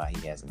opinion why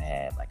he hasn't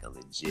had like a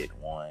legit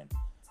one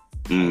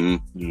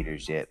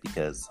leaders yet.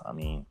 Because I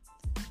mean,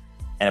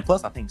 and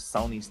plus I think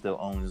Sony still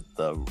owns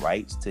the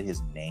rights to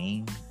his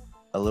name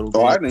a little bit.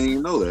 Oh, I didn't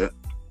even know that.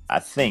 I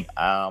think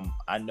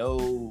I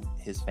know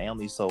his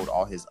family sold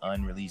all his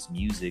unreleased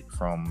music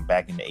from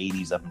back in the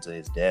 80s up until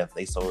his death.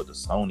 They sold it to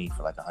Sony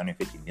for like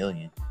 $150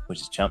 million,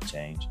 which is chump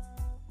change.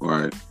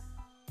 Right.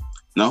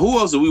 Now, who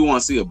else do we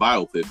want to see a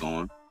biopic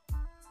on?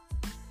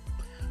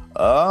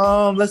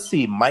 Let's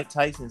see. Mike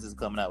Tyson's is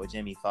coming out with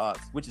Jamie Foxx,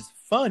 which is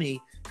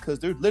funny because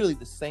they're literally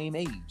the same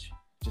age.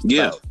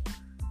 Yeah.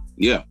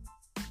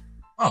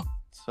 Oh,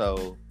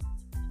 so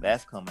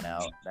that's coming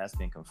out. That's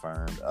been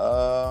confirmed.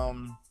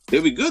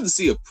 It'd be good to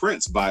see a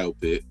Prince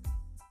biopic.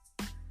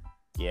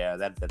 Yeah,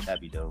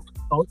 that'd be dope.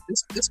 Oh,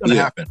 it's gonna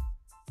happen.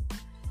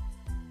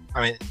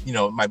 I mean, you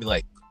know, it might be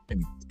like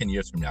maybe 10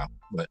 years from now,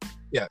 but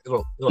yeah,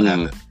 it'll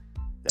happen.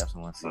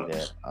 Definitely want to see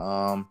that.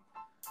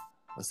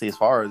 Let's see. As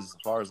far as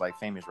like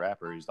famous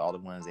rappers, all the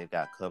ones they've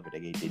got covered. They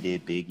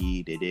did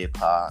Biggie, they did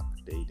Pop,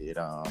 they did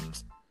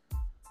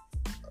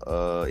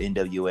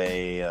NWA.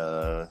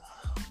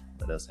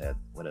 What else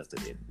did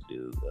they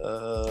do?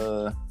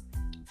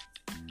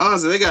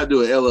 Honestly, they gotta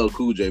do an LL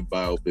Cool J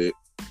biopic.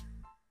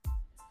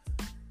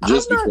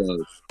 Just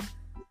because.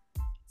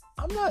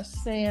 I'm not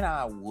saying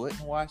I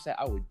wouldn't watch that.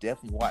 I would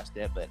definitely watch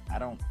that, but I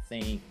don't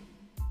think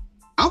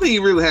he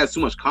really has too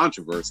much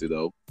controversy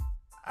though.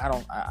 I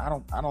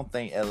don't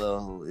think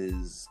LL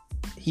is.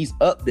 He's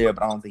up there,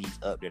 but I don't think he's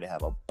up there to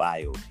have a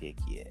biopic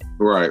yet.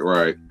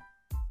 Right.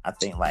 I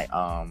think like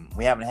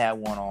we haven't had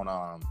one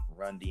on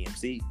Run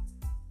DMC.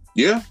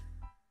 Yeah,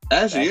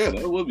 actually,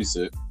 that would be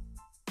sick.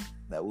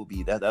 That would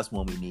be that's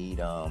one we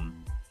need.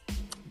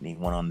 Need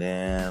one on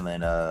them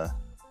and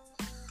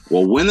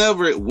Well,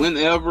 whenever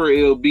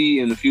it'll be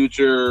in the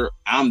future,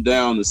 I'm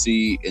down to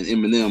see an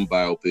Eminem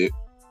biopic.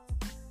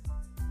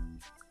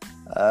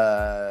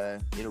 I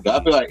feel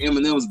like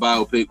Eminem's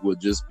biopic would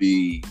just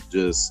be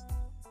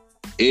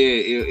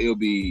it'll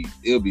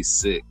be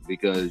sick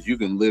because you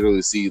can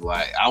literally see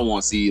like I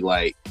want to see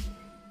like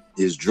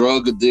his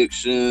drug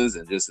addictions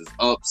and just his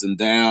ups and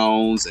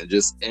downs and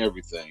just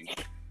everything.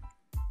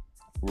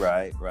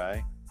 Right.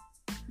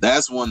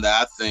 That's one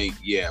that I think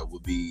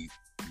would be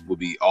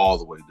all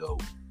the way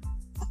dope.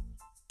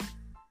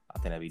 I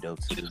think that'd be dope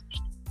too.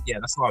 Yeah,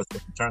 that's a lot of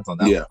different turns on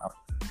that. Yeah,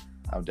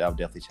 I'll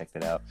definitely check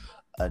that out.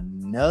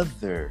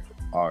 Another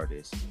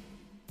artist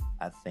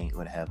I think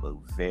would have a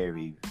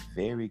very,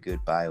 very good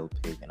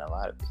biopic, and a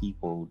lot of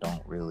people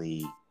don't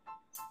really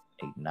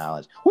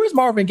acknowledge. Where's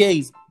Marvin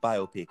Gaye's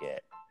biopic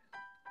at?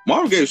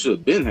 Marvin Gaye should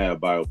have been had a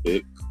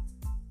biopic.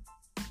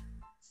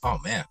 Oh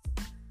man.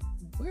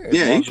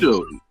 He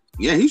should.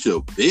 Yeah, he should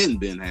have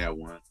been had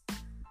one.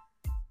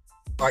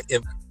 Like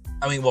that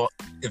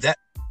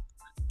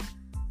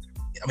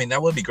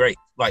would be great.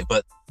 Like,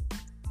 but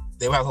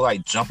they would have to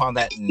like jump on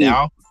that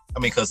now. I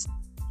mean, because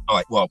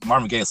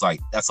Marvin Gaye is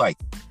like that's like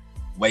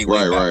way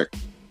back.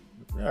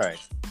 Right.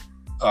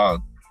 All right.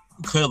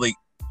 Clearly,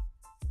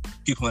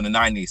 people in the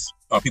 90s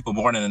or people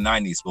born in the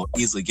 90s will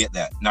easily get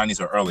that 90s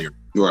or earlier.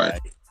 Right.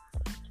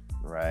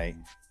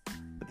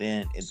 But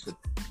then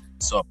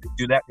so if they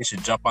do that, they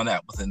should jump on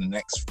that within the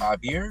next 5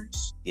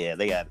 years. Yeah,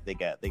 they got to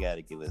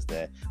give us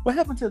that. What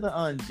happened to the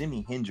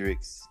Jimi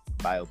Hendrix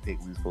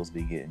biopic we were supposed to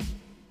be getting?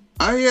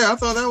 I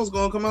thought that was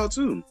gonna come out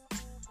too.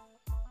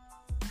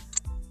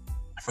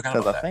 I forgot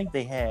about that. I think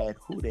they had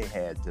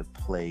to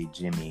play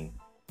Jimmy.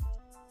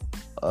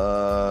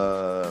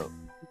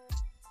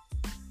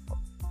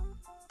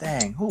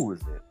 Dang, who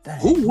was it? Dang.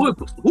 Who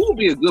would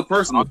be a good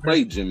person to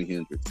play Jimi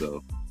Hendrix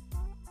though?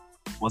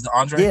 Was it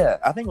Andre? Yeah,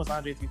 I think it was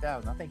Andre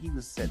 3000. I think he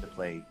was set to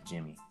play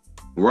Jimmy.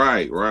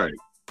 Right.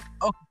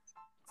 Oh.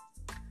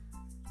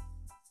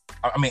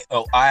 I mean,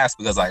 I asked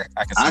because I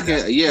can see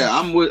that. Yeah,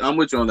 I'm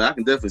with you on that. I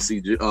can definitely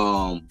see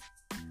 3000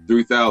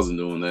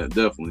 doing that.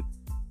 Definitely.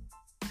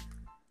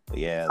 But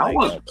yeah, I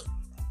want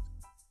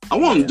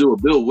to do a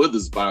Bill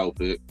Withers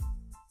biopic.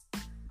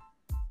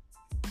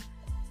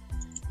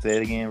 Say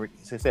it again.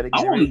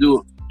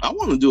 I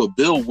want to do a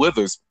Bill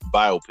Withers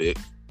biopic.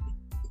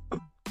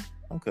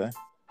 Okay.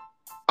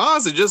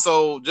 Honestly, just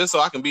so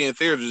I can be in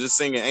theater just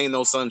singing "Ain't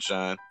No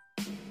Sunshine."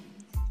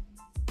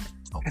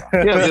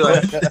 Okay. Yeah, be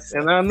like,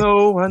 and I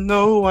know. I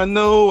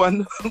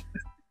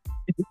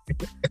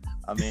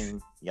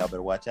mean, y'all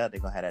better watch out. They're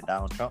gonna have that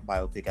Donald Trump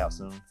biopic out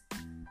soon.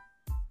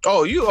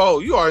 Oh, you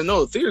already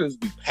know the theaters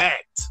be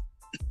packed.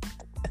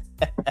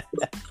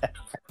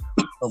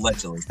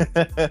 Allegedly.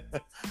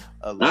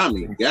 I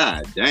mean,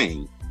 god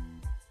dang.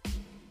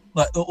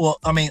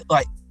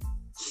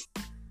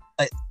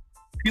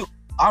 You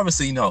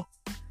obviously, you know,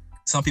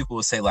 some people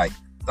would say like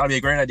that'd be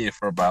a great idea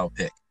for a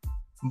biopic,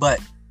 but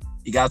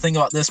you got to think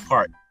about this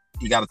part.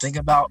 You got to think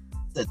about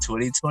the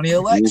 2020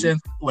 election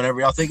whenever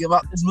y'all think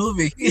about this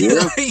movie.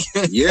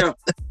 Yeah.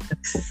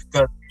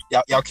 Because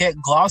y'all can't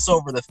gloss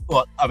over the.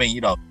 Well, I mean, you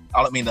know,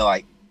 I don't mean to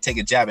like take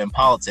a jab in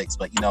politics,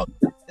 but you know,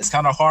 it's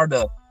kind of hard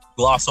to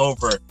gloss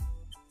over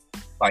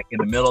like in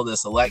the middle of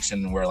this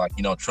election where like,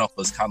 you know, Trump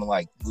was kind of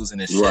like losing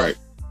his shit. Right.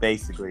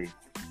 Basically.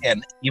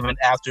 And even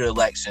after the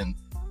election,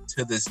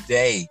 to this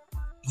day,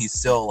 he's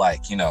still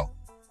like, you know,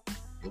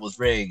 it was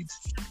rigged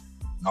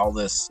and all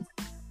this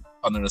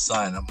under the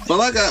sun. I'm like,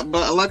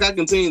 but like I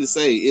continue to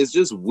say, it's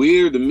just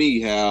weird to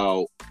me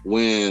how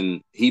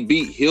when he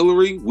beat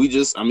Hillary, we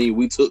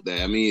took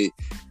that. I mean,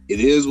 it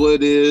is what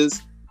it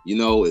is. You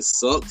know, it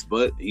sucks,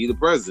 but he's the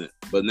president.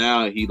 But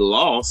now he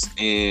lost,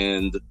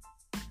 and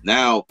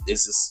now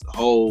it's this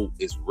whole,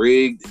 it's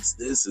rigged. It's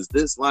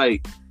this.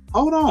 Like,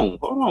 hold on,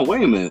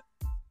 wait a minute.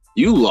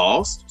 You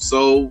lost,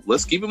 so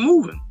let's keep it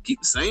moving. Keep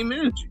the same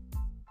energy.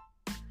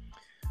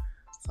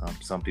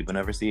 Some people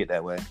never see it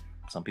that way.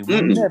 Some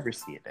people never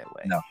see it that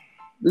way. No,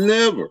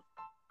 never.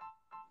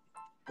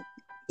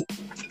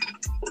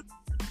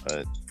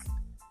 But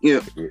yeah,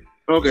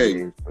 Okay. It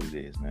is what it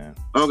is, man.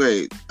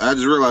 Okay. I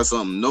just realized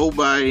something.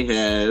 Nobody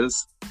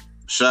has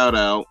shout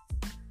out.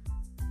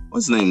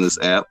 What's the name of this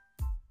app?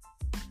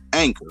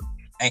 Anchor.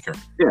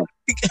 Yeah.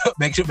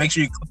 make sure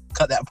you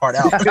cut that part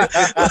out.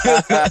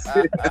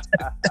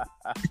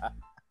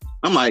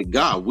 I'm like,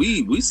 God,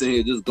 we sit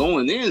here just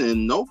going in,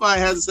 and nobody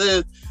has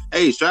said,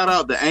 "Hey, shout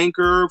out to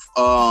Anchor."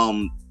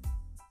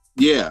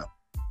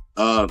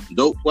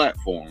 Dope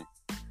platform.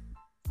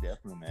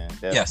 Definitely, man.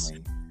 Definitely. Yes.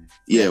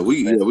 Yeah,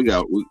 we're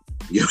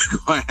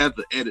gonna have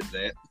to edit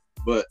that,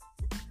 but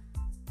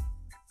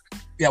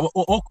yeah,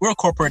 we'll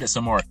incorporate it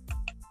some more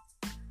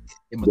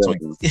in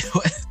between.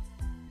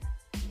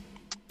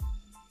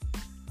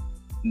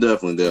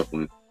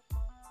 Definitely.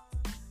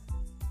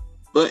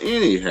 But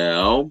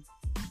anyhow,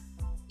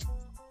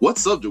 what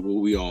subject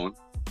were we on?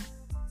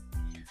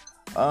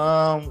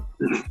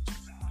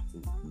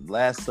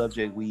 Last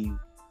subject we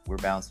were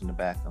bouncing the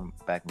back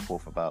and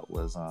forth about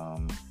was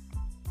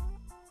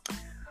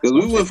because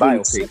we went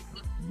from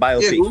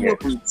biopic.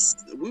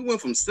 We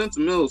went from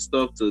sentimental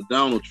stuff to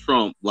Donald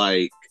Trump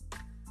like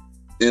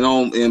in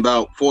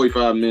about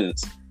 45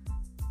 minutes.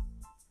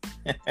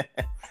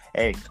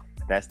 Hey,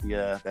 that's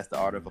the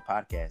art of a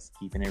podcast,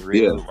 keeping it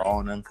real, raw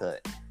and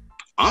uncut.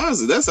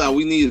 Honestly, that's how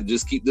we need to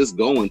just keep this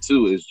going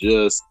too. It's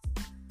just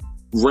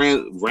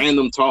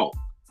random talk,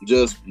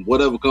 just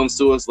whatever comes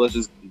to us. Let's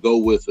just go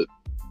with it.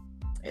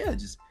 Yeah,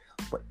 just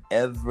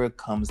whatever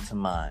comes to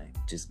mind,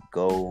 just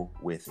go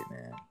with it,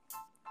 man.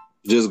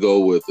 Just go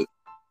with it.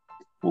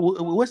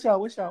 What's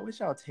y'all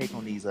take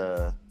on these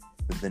the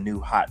new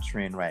hot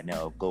trend right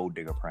now of gold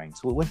digger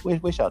pranks?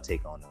 What's y'all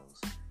take on those?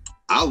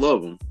 I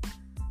love them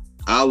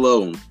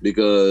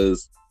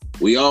because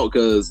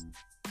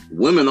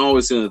women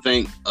always seem to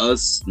think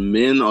us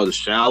men are the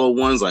shallow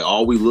ones. Like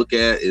all we look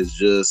at is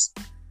just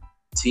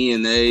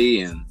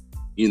TNA and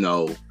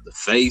the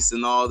face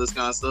and all this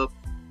kind of stuff.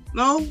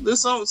 No,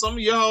 there's some of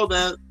y'all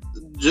that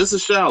just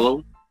as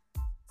shallow.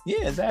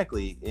 Yeah,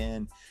 exactly.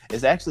 And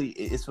it's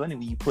funny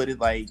when you put it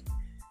like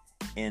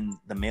in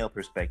the male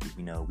perspective.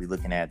 We're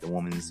looking at the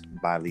woman's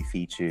bodily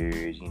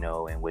features,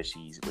 and what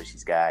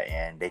she's got,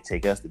 and they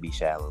take us to be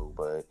shallow.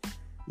 But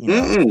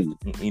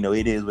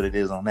it is what it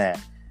is on that.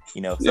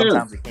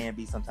 Sometimes it can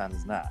be, sometimes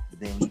it's not. But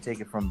then when you take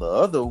it from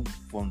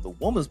the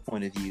woman's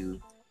point of view,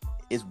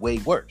 it's way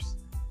worse.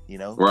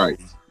 Right?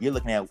 You're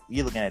looking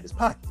at his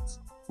pockets.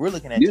 We're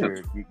looking at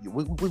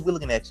we're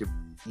looking at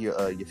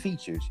your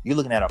features. You're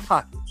looking at our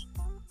pockets.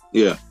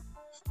 Yeah.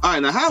 All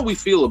right. Now, how do we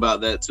feel about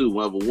that too?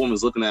 When a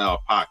woman's looking at our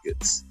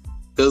pockets,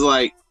 because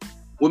like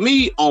with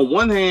me, on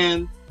one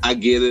hand, I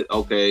get it.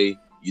 Okay,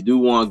 you do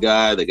want a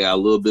guy that got a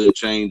little bit of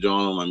change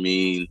on him. I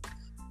mean,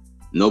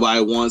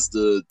 nobody wants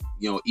to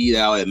eat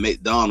out at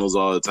McDonald's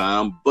all the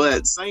time. But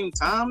at the same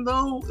time,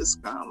 though, it's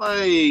kind of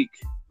like,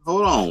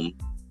 hold on,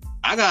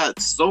 I got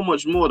so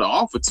much more to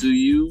offer to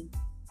you.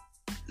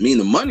 I mean,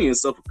 the money and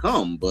stuff will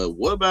come, but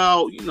what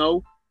about,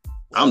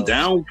 I'm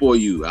down for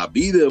you. I'll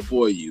be there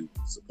for you,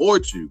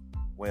 support you.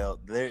 Well,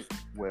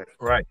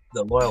 right,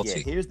 the loyalty.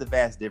 Yeah, here's the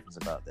vast difference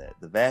about that.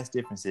 The vast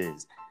difference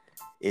is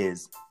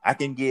I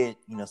can get,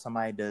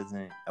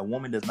 a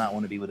woman does not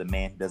want to be with a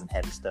man who doesn't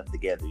have his stuff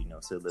together,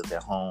 still lives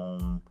at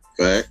home.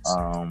 Facts.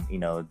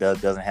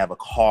 Doesn't have a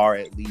car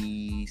at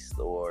least,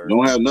 or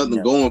don't have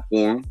nothing going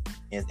for him.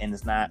 And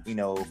it's not,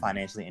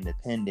 financially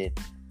independent.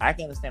 I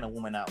can understand a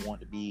woman not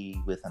want to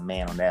be with a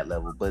man on that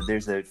level, but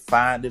there's a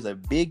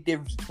big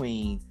difference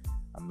between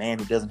a man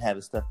who doesn't have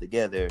his stuff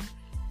together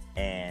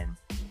and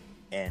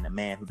a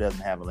man who doesn't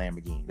have a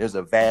Lamborghini. There's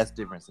a vast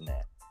difference in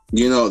that.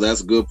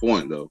 That's a good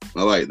point though.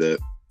 I like that.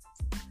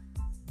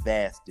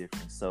 Vast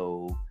difference.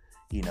 So,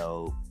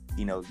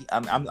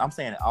 I'm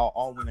saying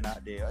all women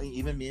out there,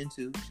 even men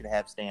too, should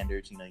have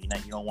standards. You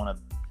don't want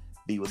to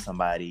be with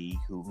somebody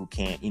who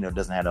can't,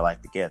 doesn't have their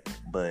life together.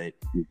 But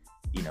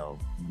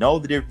know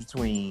the difference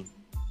between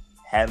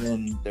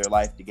having their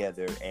life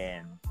together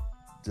and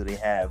do they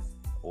have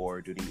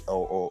or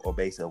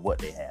based on what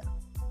they have.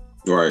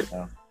 Right.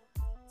 All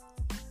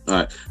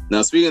right.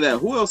 Now speaking of that,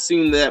 who else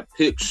seen that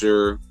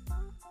picture?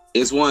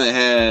 It's one that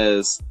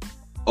has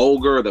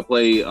old girl that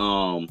played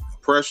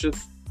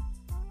Precious.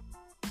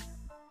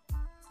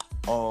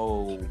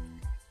 Oh,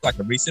 like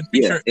a recent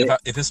picture? Yeah,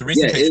 if it's a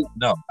recent picture,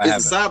 no, I haven't.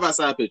 It's a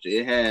side-by-side picture.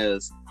 It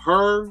has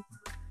her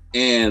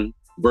and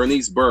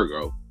Bernice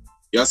Burgo.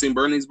 Y'all seen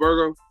Bernice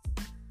Burgo?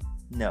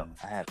 No,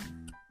 I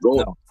haven't.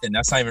 No, and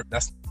that's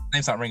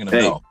name's not ringing a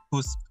bell.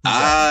 Who's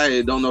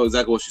I don't know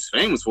exactly what she's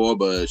famous for,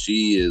 but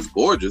she is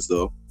gorgeous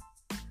though.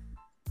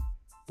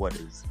 What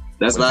is?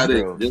 That's about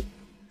it.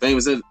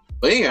 Famous.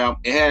 But anyhow,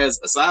 it has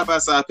a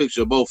side-by-side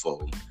picture of both of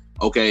them.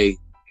 Okay,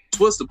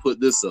 Twister put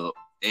this up,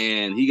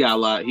 and he got a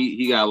lot.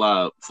 He got a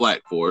lot of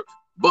flack for it.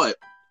 But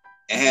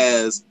it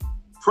has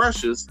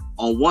Precious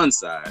on one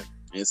side,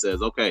 and it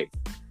says, "Okay,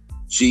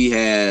 she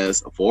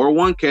has a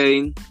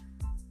 401k,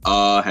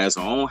 has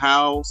her own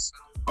house,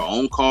 her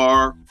own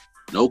car,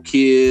 no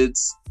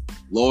kids,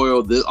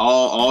 loyal,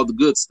 all the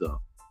good stuff."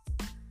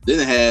 Then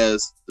it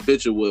has the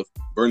picture with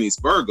Bernice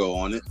Burgo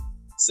on it.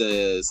 It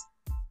says,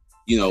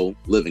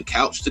 living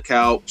couch to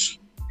couch,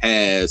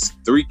 has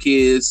 3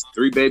 kids,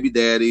 3 baby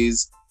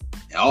daddies,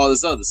 and all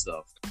this other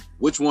stuff.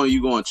 Which one are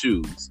you going to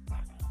choose?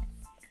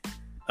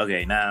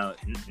 Okay, now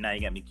you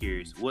got me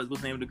curious. What's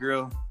the name of the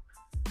girl?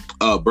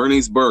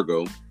 Bernice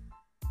Burgo.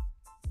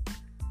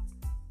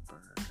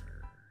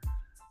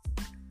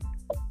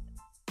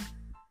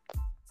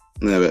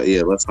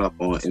 Yeah, let's hop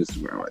on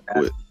Instagram right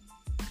quick.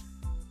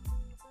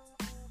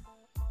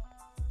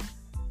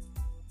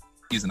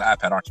 Using the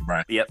iPad, aren't you,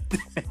 Brian? Yep.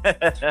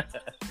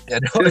 Yeah,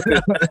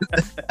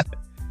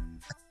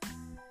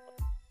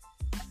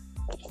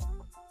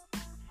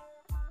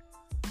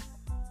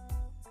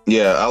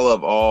 yeah, I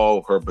love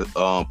all her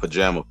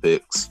pajama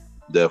pics.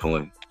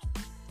 Definitely.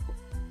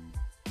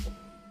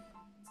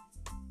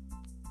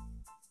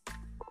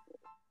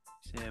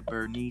 Said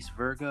Bernice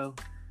Virgo.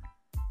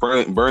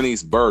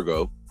 Bernice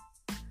Burgo.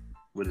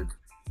 With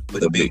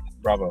a B.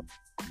 Bravo.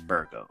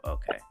 Virgo.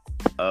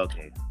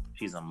 Okay.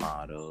 She's a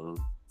model.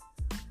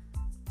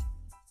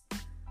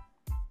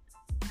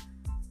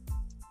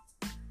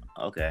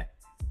 Okay.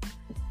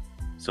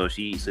 So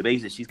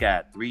basically she's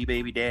got 3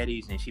 baby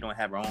daddies and she don't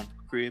have her own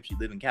crib. She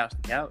living couch to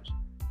couch.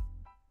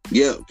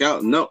 Yeah,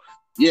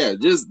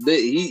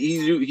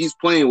 he's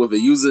playing with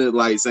it, using it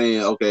like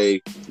saying, okay,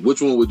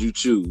 which one would you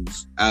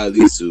choose out of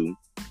these 2?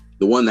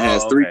 The one that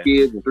has 3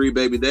 kids and 3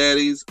 baby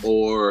daddies,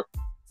 or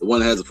the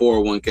one that has a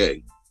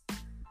 401k?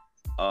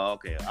 Oh,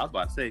 okay. I was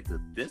about to say, because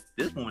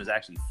this woman is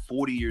actually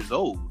 40 years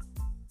old.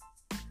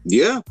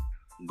 Yeah,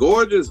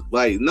 gorgeous.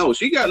 Like, no,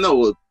 she got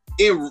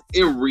in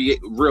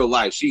real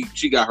life,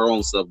 she got her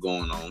own stuff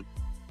going on.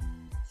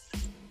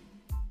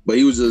 But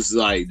he was just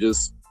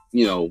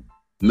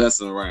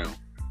messing around.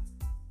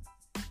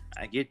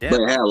 I get that.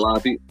 But it had a lot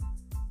of people.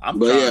 I'm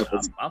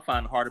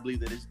finding it hard to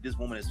believe that this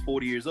woman is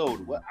 40 years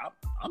old. What?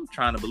 I'm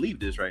trying to believe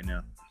this right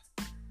now.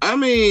 I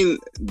mean,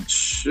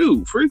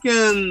 shoot,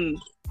 freaking.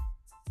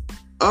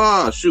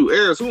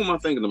 Eris, who am I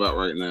thinking about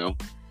right now?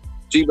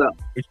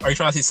 Are you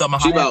trying to see Salma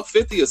Hayek? She about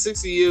 50 or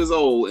 60 years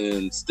old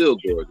and still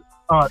gorgeous.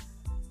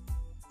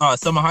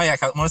 Salma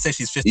Hayek, I want to say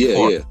she's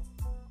 54. Yeah.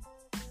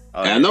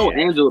 I know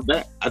Angela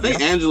I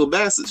think Angela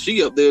Bassett,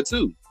 she up there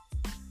too.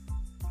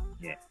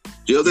 Yeah.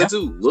 She up there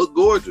too. Look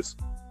gorgeous.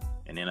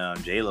 And then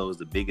J-Lo is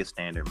the biggest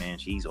standard, man.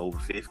 She's over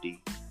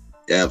 50.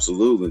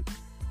 Absolutely.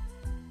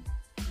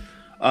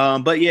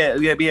 But yeah,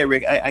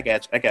 Rick, I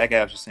got what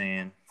you're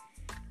saying.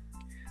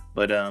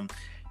 But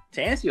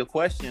to answer your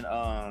question,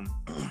 I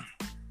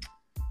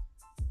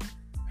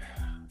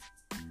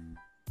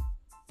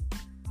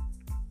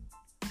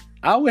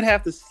would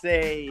have to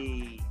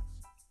say,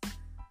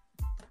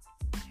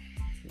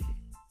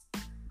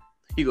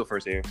 you go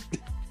first, Eric.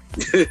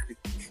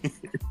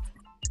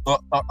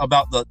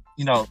 About the,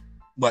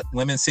 what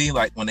women see,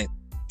 like when they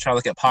try to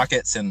look at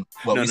pockets and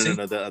what we see.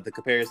 No. The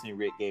comparison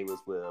Rick gave us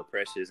with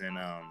Precious and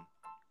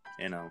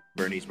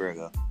Bernice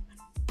Burgo.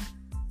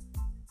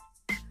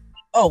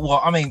 Oh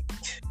well, I mean,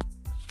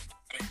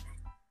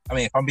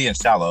 if I'm being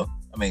shallow,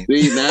 see,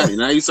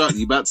 now you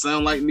about to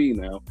sound like me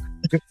now.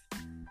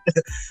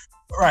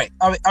 Right.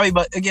 I mean,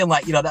 but again,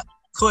 that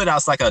clearly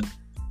that's like a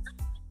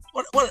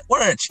what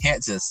are the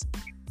chances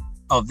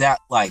of that,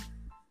 like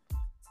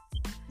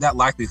that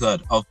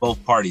likelihood of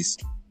both parties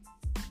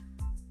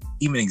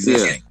even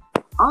existing?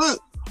 Yeah.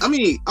 I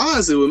mean,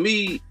 honestly, with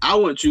me, I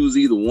wouldn't choose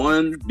either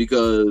one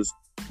because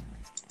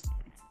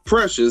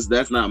Precious,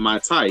 that's not my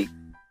type.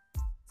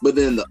 But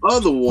then the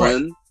other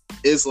one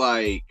is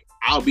like,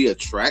 I'll be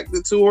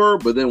attracted to her,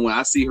 but then when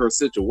I see her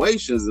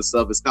situations and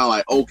stuff, it's kind of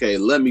like, okay,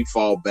 let me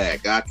fall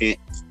back. I can't.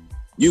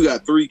 You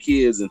got 3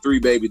 kids and 3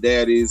 baby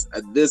daddies.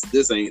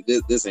 This ain't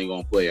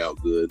gonna play out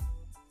good.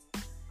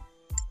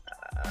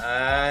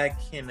 I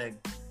can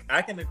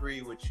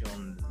agree with you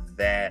on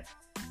that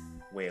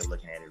way of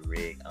looking at it,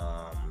 Rick.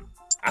 I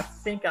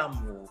think I'm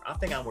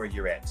where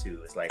you're at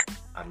too. It's like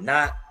I'm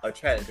not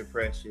attracted to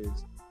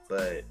Precious,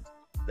 but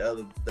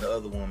the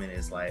other woman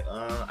is like,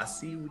 I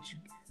see what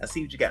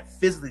you got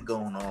physically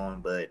going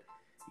on, but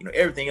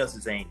everything else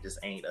just ain't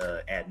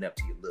adding up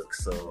to your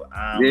looks. So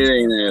it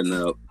ain't adding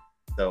up.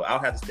 So I'll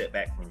have to step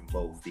back from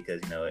both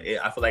because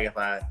I feel like if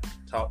I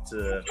talk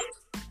to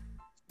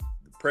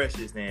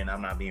Precious, then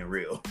I'm not being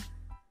real.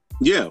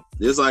 Yeah,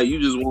 it's like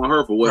you just want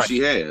her for what she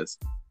has.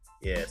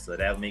 Yeah, so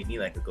that would make me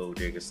like a gold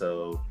digger.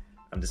 So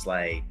I'm just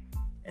like,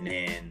 and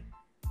then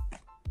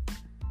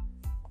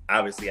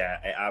obviously,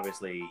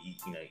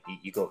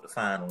 you go up to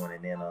find one,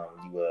 and then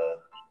you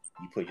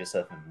put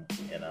yourself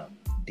in a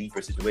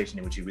deeper situation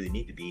than what you really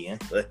need to be in.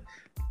 But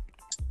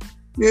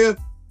yeah,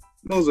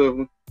 most of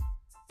them.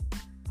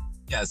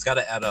 Yeah, it's got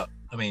to add up.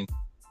 I mean,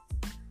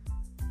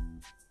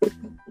 but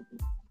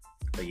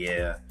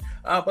yeah,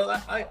 but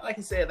like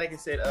I said,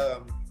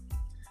 the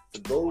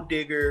gold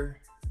digger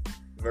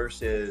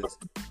versus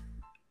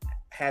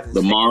having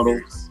the model.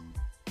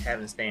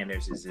 Having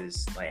standards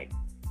is like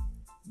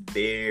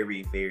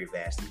very, very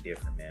vastly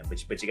different, man.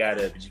 But you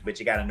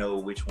gotta know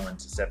which one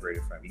to separate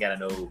it from. You gotta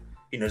know,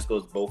 this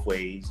goes both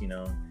ways.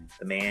 The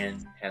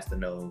man has to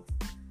know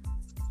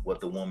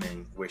what the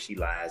woman, where she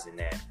lies in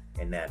that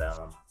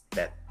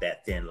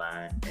thin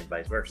line, and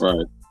vice versa.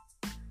 Right.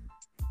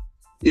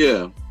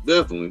 Yeah,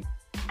 definitely.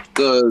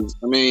 Because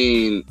I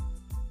mean,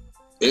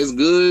 it's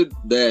good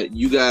that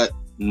you got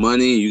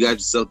money, you got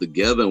yourself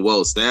together and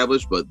well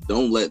established, but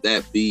don't let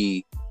that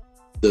be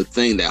the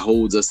thing that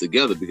holds us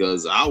together.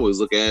 Because I always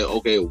look at,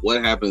 okay,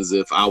 what happens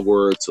if I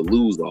were to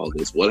lose all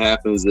this? What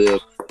happens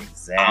if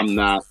I'm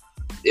not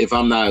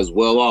as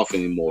well off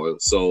anymore?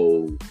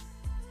 So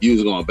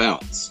you're gonna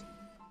bounce.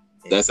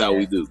 That's how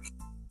we do.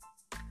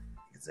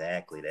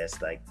 Exactly. That's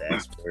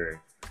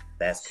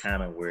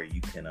kind of where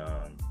you can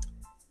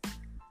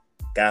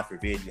God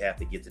forbid you have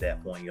to get to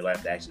that point in your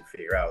life to actually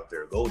figure out if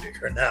they're a gold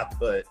digger or not.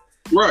 But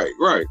right.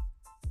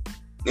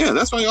 Yeah,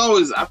 that's why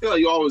I feel like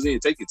you always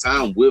need to take your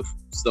time with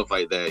stuff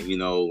like that. You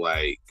know,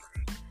 like,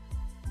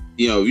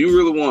 you know, if you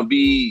really want to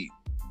be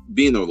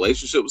in a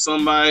relationship with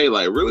somebody,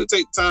 like, really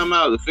take time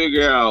out to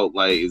figure out,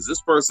 like, is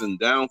this person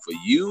down for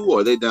you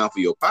or are they down for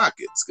your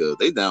pockets? Because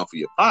they down for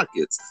your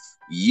pockets.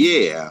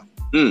 Yeah.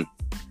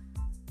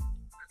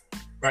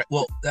 Right.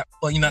 Well, that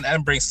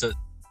brings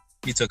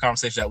me to a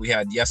conversation that we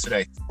had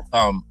yesterday,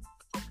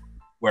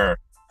 where,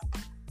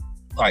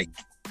 like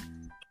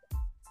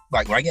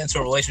when I get into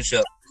a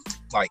relationship,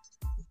 like,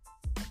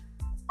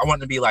 I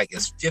want to be like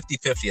as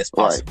 50-50 as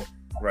possible.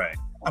 Right.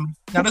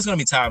 Now there's gonna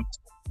be times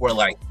where,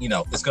 like, you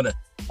know, it's gonna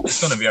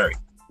vary.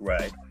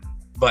 Right.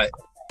 But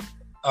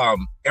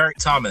Eric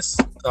Thomas,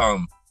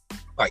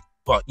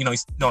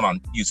 he's known on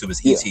YouTube as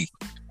ET.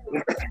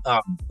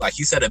 Like,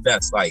 he said it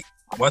best. Like,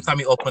 one time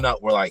he opened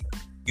up where, like,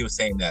 he was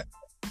saying that,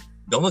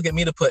 don't look at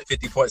me to put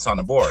 50 points on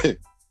the board.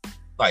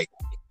 like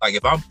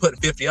if I'm putting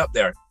 50 up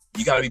there,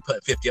 you got to be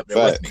putting 50 up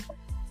there with me.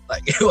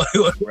 Like,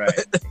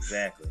 right.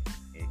 Exactly,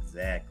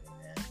 man.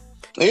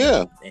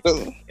 Yeah.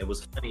 And it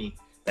was funny.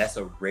 That's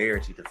a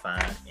rarity to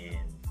find in.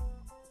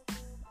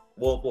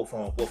 Well,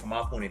 from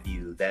my point of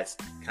view, that's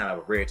kind of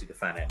a rarity to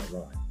find that in a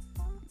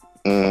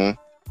woman.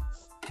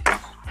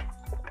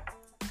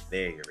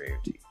 Very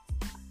rarity.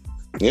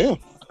 Yeah.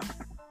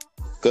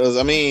 Because,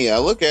 I mean, I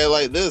look at it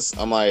like this.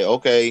 I'm like,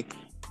 okay,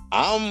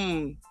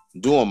 I'm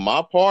doing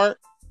my part.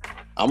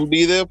 I'm going to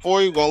be there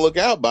for you. Going to look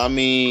out. But, I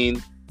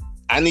mean,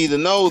 I need to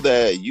know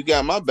that you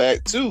got my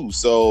back, too.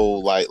 So,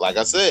 like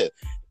I said,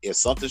 if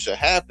something should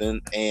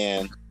happen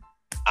and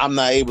I'm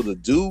not able to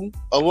do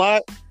a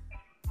lot,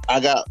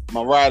 I got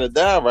my ride or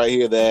die right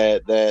here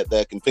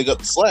that can pick up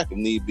the slack if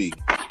need be.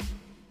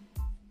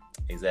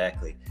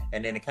 Exactly.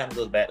 And then it kind of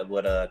goes back to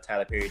what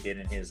Tyler Perry did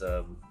in his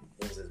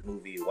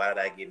movie, Why Did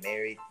I Get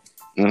Married?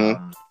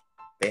 Mm-hmm.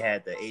 They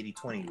had the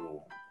 80-20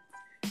 rule.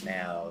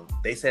 Now,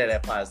 they said that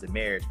applies to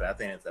marriage, but I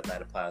think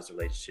that applies to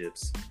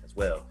relationships as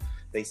well.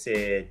 They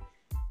said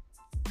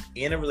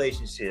in a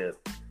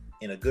relationship,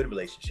 in a good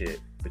relationship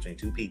between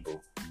two people,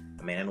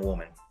 a man and a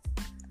woman,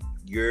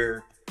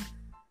 you're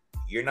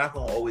not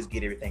going to always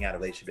get everything out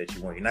of a relationship that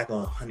you want. You're not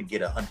going to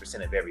get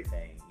 100% of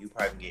everything. You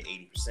probably get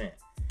 80%.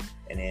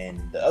 And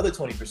then the other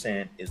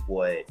 20% is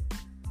what,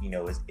 you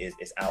know, is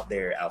out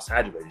there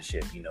outside the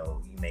relationship. You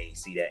know, you may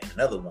see that in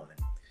another woman.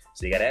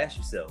 So you got to ask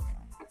yourself,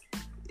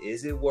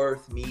 is it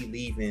worth me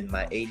leaving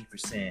my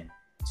 80%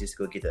 just to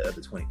go get the other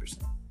 20%?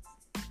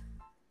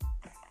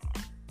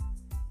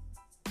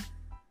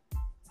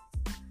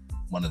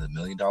 One of the $1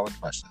 million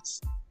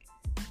questions.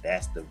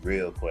 That's the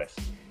real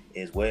question.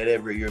 Is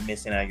whatever you're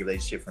missing out of your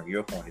relationship from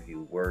your point of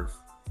view worth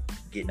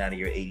getting out of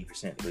your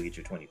 80% to go get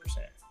your 20%?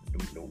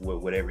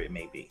 Whatever it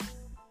may be.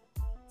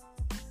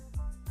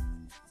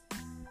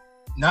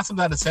 9 times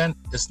out of 10,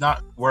 it's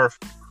not worth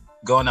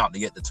going out to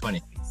get the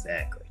 20.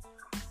 Exactly.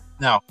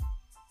 Now,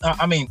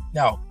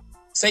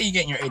 say you're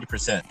getting your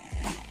 80%,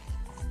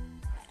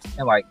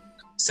 and, like,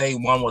 say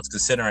one was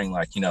considering,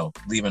 like, you know,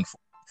 leaving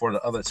for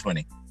the other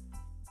 20.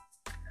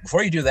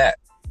 Before you do that,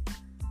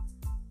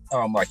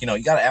 like, you know,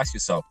 you got to ask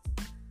yourself,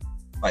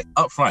 like,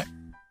 up front,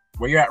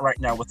 where you're at right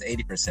now with the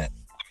 80%.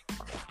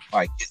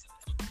 Like,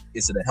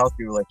 is it a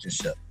healthy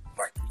relationship?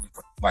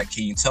 Like,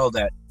 can you tell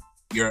that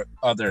your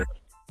other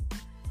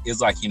is,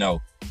 like, you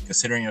know,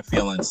 considering your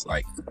feelings,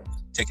 like,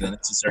 taking the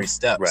necessary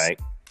steps? Right.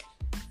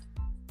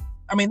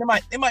 I mean,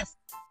 they might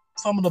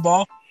fumble the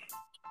ball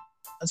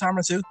a time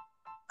or two.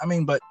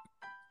 But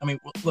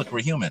look,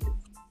 we're human.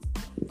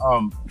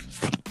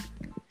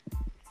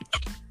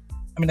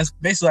 That's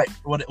basically like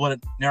what it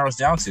narrows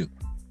down to.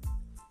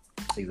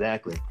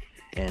 Exactly.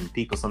 And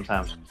people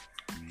sometimes,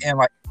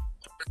 and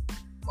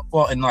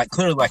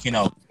clearly, like, you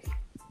know,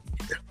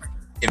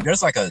 if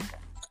there's like a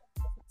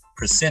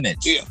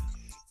percentage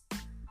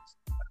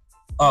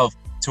of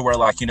to where,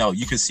 like, you know,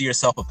 you can see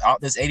yourself without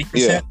this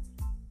 80%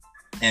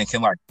 and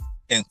can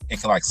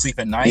sleep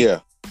at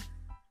night,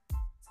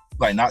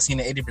 like, not seeing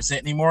the 80%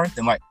 anymore,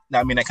 then, like,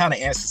 I mean, that kind of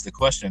answers the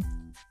question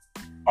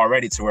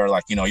already, to where,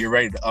 like, you know, you're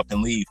ready to up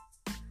and leave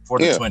for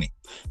the 20.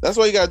 That's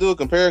why you gotta do a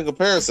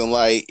comparison.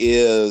 Like,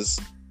 is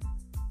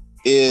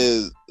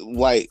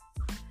like,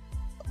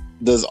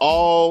 does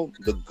all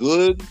the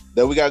good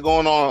that we got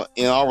going on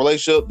in our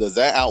relationship, does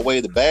that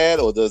outweigh the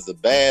bad, or does the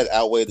bad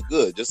outweigh the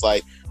good? Just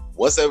like,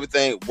 what's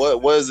everything?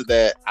 What is it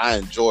that I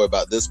enjoy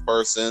about this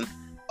person?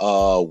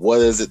 What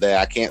is it that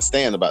I can't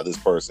stand about this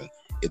person?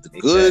 If the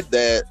good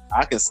that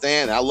I can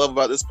stand, I love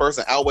about this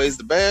person outweighs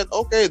the bad,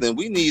 okay, then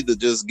we need to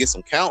just get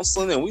some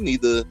counseling and we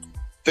need to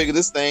figure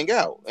this thing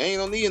out. Ain't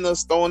no need in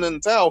us throwing in the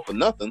towel for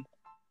nothing.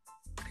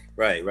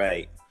 Right.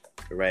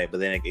 But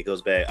then it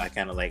goes back. I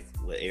kind of like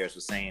what Eris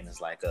was saying. Is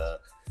like,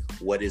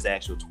 what is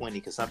actual 20?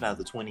 Because sometimes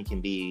the 20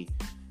 can be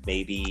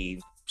maybe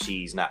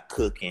she's not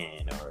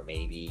cooking, or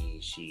maybe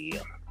she,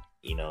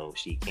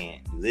 she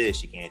can't do this,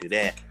 she can't do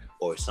that,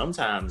 or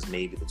sometimes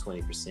maybe the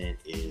 20%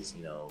 is,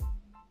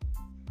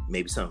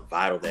 maybe something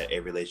vital that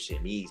every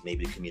relationship needs.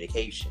 Maybe the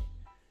communication,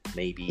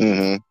 maybe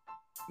the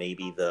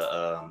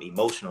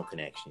emotional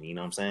connection. You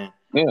know what I'm saying?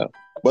 Yeah,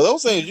 but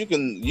those things you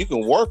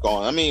can work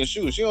on. I mean,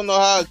 shoot, she don't know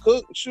how to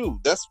cook. Shoot,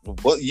 that's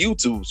what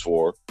YouTube's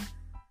for.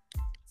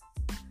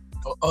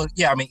 Oh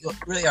yeah, I mean,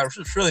 really,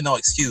 there's really no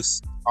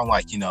excuse on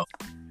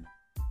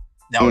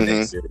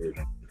nowadays.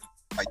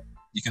 Like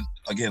you can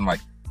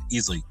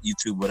easily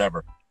YouTube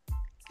whatever.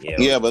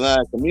 Yeah, but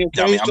not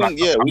communication.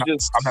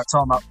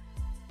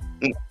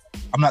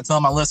 I'm not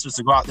telling my listeners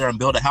to go out there and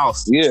build a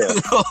house. Yeah.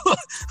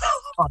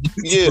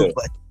 YouTube,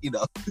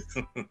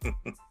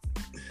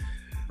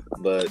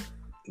 But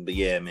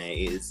yeah, man,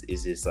 it's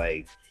just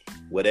like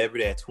whatever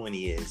that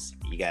 20 is,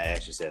 you gotta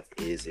ask yourself,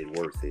 is it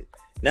worth it?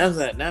 9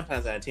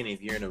 times out of 10,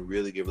 if you're in a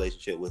really good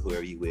relationship with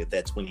whoever you with,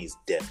 that 20 is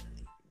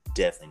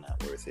definitely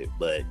not worth it.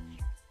 But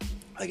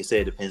like I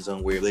said, it depends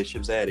on where your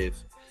relationship's at.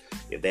 If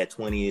that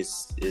 20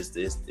 is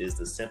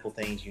the simple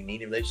things you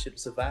need in a relationship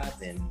to survive,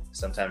 then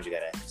sometimes you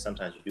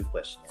do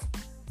question it.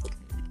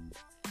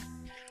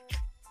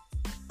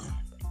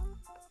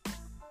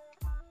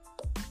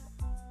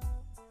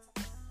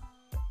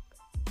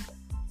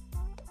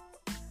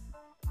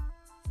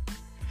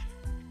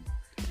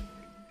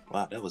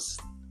 Wow,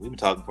 we've been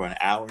talking for an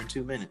hour and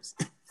 2 minutes.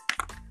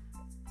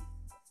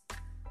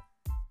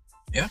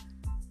 Yeah.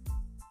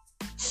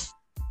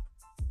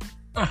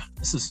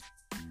 This is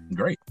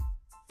great.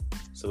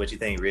 So what you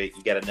think, Rick?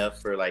 You got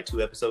enough for like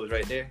 2 episodes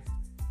right there?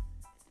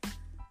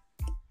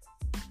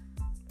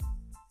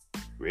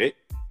 Rick?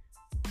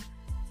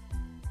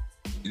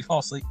 Did he fall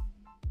asleep?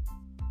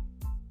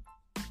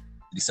 Did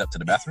he step to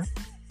the bathroom?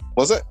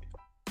 What's that?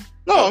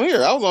 No, I'm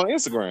here. I was on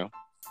Instagram.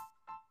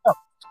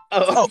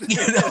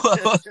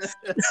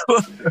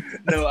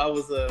 No, I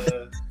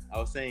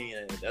was saying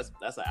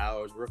that's an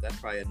hour's worth. That's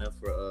probably enough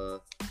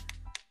for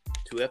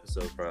 2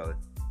 episodes, probably.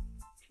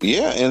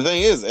 Yeah, and the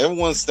thing is,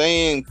 everyone's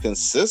staying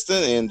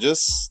consistent and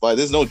just like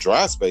there's no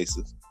dry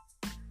spaces.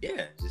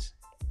 Yeah, just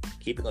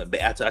keep it going.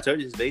 I told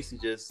you, it's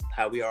basically just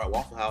how we are at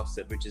Waffle House,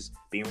 that we're just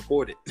being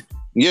recorded.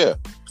 Yeah,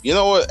 you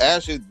know what?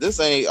 Actually, this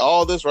right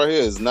here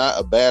is not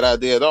a bad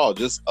idea at all.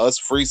 Just us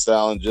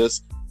freestyling,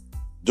 just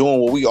doing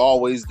what we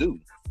always do.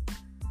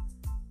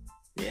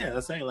 Yeah,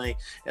 I'm saying like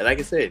I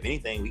said, if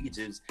anything, we could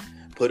just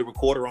put a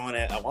recorder on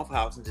at Waffle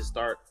House and just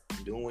start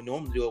doing what we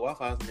normally do at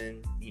Waffle House, and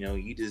then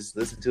you just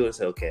listen to it and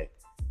say, okay,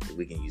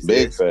 we can use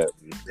Big this, fat.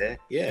 use that.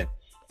 Yeah.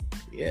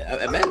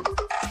 I mean,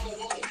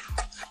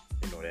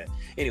 ignore that.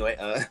 Anyway,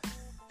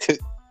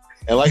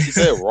 and like you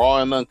said,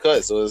 raw and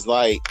uncut. So it's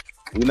like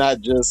we're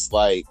not just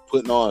like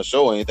putting on a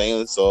show or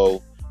anything.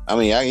 So I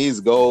mean, I can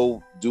easily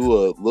go do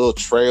a little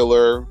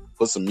trailer,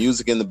 put some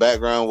music in the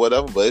background,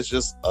 whatever. But it's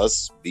just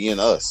us being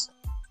us.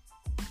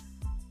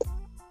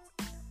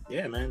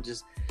 Yeah, man,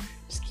 just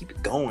keep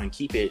it going,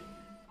 keep it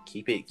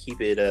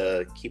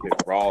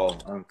raw,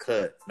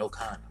 uncut, no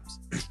condoms.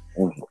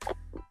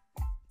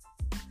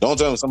 Don't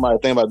tell me somebody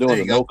think about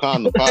doing a no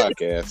condom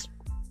podcast.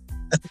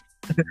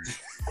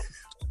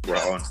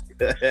 Wrong.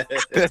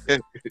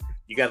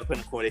 You got to put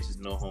in quotations,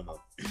 no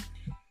homo.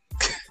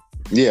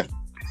 Yeah.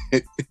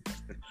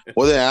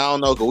 Well, then I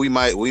don't know, because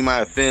we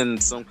might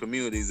offend some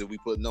communities if we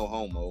put no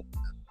homo.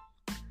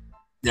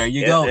 There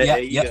you go.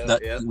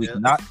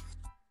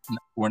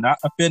 We're not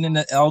offending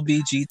the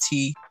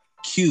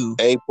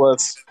LGBTQ. A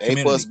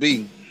plus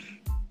B.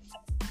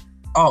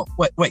 Oh,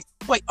 wait.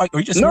 Are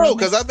you just no?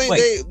 Because I think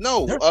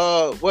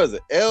what is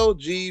it?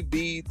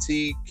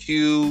 LGBTQ.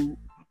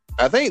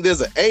 I think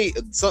there's an A.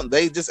 Something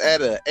they just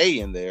added an A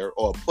in there,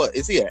 or a plus.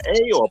 Is he an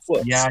A or a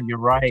plus? Yeah, you're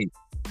right.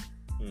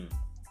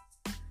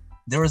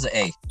 There was an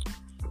A.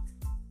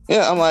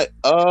 Yeah, I'm like,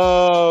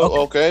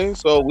 okay.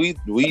 So we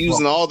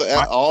using all the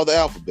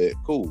alphabet.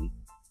 Cool.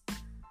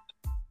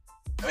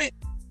 I mean,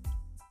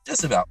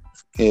 just about.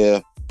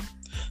 Yeah.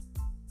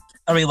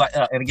 I mean, like,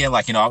 and again,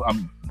 like,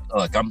 I'm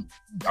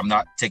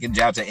not taking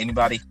jabs at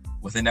anybody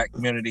within that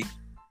community.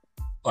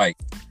 Like,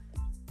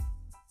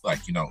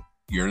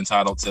 you're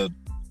entitled to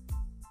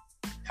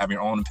have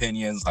your own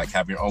opinions, like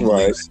have your own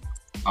beliefs.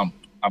 I'm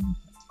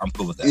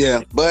cool with that.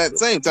 Yeah, but at the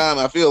same time,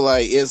 I feel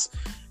like it's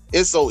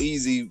so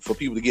easy for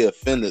people to get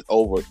offended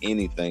over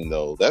anything,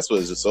 though. That's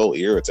what's just so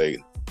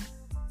irritating.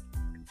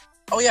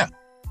 Oh yeah,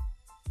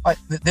 like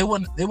they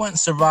wouldn't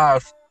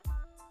survive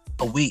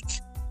a week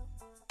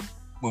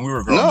when we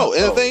were growing up. No,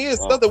 and the thing is,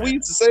 stuff that we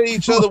used to say to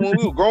each other when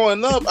we were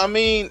growing up, I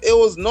mean, it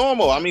was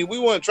normal. I mean, we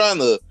weren't trying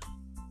to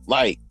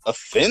like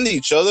offend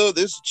each other.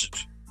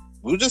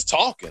 We were just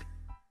talking.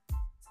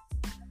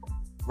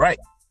 Right.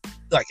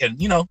 like, and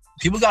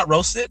people got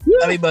roasted. Yeah.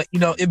 I mean, but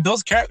it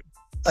builds character.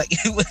 Like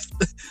it was.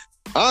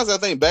 Honestly, I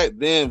think back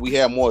then we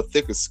had more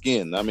thicker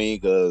skin. I mean,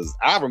 because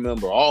I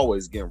remember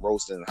always getting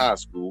roasted in high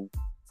school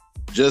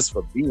just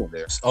for being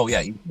there. Oh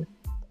yeah,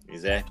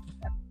 exactly.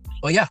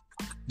 Oh yeah,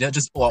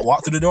 just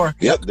walk through the door.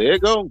 Yep, there you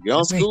go. Get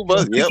on school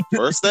bus. Yep,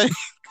 first thing.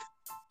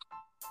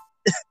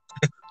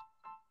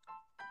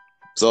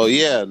 So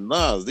yeah,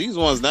 these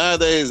ones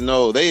nowadays,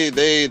 no, they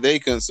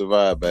couldn't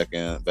survive back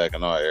in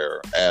our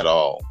era at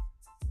all.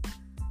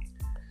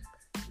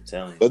 I'm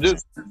telling you.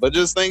 But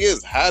just thing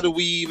is, how do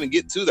we even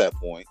get to that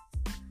point?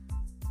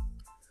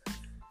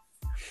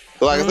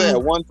 Like I said,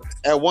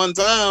 at one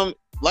time,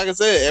 like I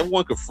said,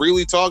 everyone could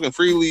freely talk and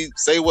freely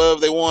say whatever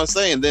they want to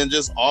say, and then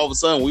just all of a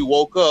sudden we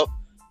woke up.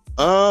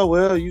 Oh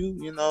well, you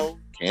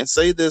can't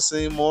say this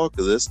anymore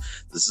because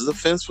this is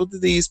offensive to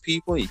these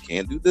people. You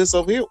can't do this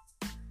over here.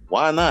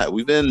 Why not?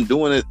 We've been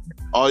doing it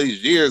all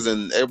these years,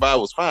 and everybody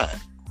was fine.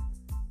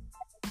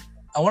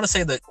 I want to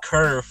say the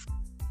curve,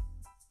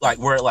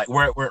 where it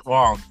went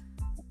wrong.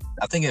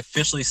 I think it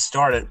officially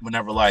started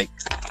whenever, I'm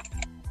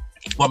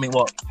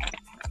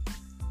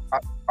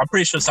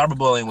pretty sure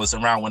cyberbullying was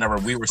around whenever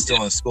we were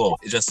still in school.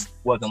 It just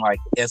wasn't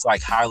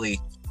highly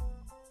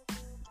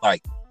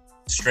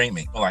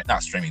streaming, or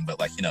not streaming, but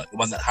it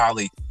wasn't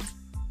highly.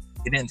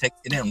 It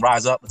didn't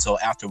rise up until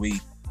after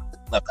we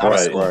left out of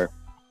school. Right.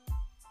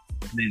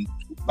 And then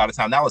by the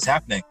time that was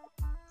happening,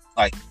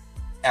 at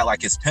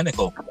its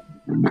pinnacle,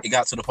 it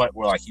got to the point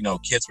where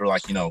kids were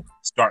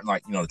starting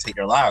to take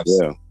their lives.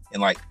 Yeah.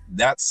 And I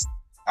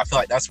feel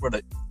like that's where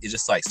it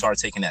just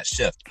started taking that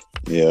shift.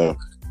 Yeah.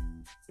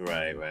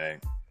 Right.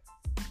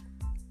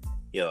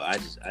 Yo, I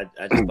just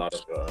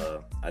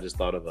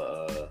thought of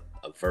a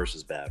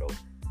versus battle.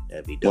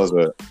 That'd be dope.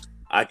 What's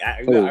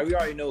that? We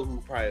already know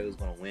who probably was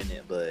gonna win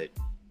it, but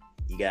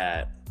you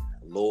got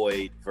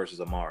Lloyd versus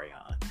Omarion.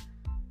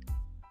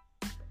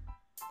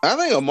 I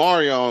think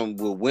Omarion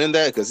will win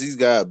that because he's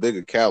got a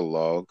bigger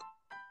catalog.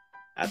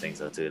 I think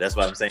so too. That's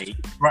what I'm saying.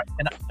 Right.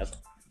 That's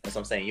what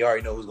I'm saying. You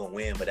already know who's gonna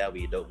win, but that'll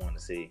be a dope one to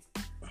see.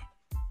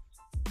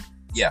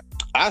 Yeah.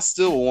 I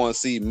still want to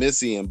see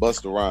Missy and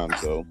Busta Rhymes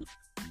though.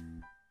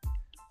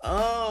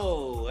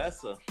 Oh,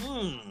 that's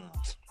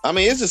I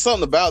mean, it's just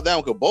something about them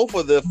because both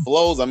of their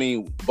flows. I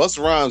mean,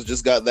 Busta Rhymes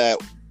just got that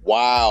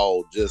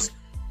wild, just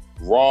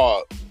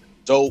raw,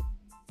 dope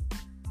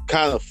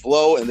kind of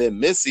flow, and then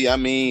Missy, I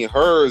mean,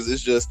 hers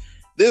is just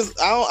this.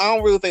 I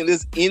don't really think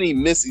there's any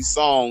Missy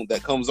song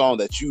that comes on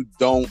that you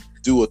don't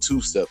do a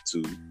two-step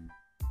to,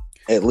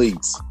 at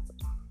least.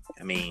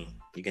 I mean,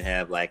 you can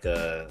have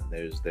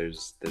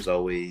there's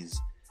always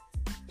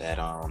that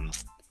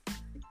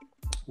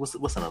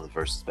what's another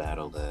versus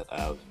battle that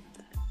I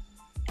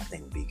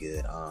think would be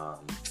good.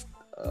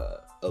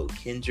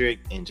 Kendrick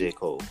and J.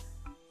 Cole.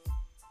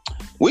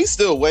 We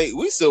still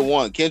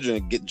want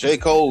Kendrick and get J.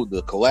 Cole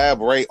to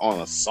collaborate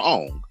on a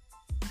song.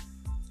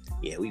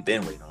 Yeah, we've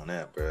been waiting on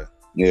that, bro.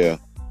 Yeah.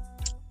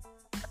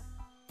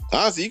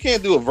 Honestly, you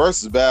can't do a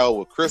versus battle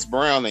with Chris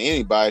Brown or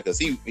anybody because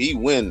he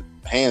win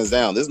hands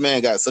down. This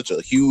man got such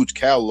a huge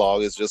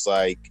catalog. It's just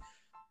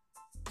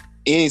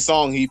any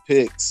song he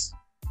picks,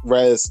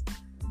 whether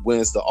when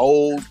it's the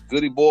old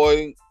Goody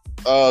Boy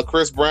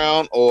Chris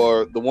Brown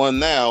or the one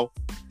now,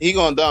 he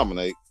gonna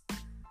dominate.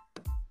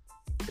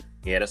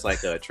 Yeah, that's like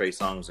Trey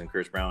Songz and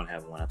Chris Brown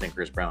have one. I think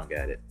Chris Brown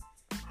got it.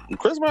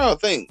 Chris Brown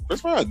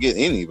get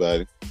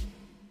anybody.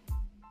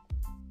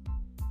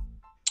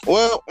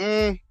 Well,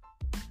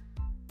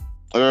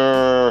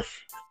 a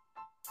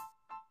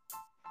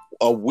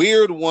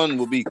weird one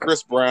would be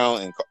Chris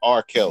Brown and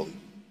R. Kelly.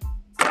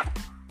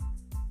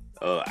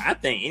 I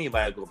think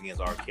anybody go against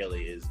R.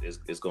 Kelly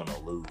is going to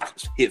lose.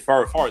 As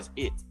far as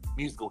hits,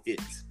 musical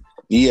hits.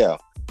 Yeah.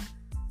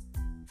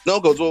 No,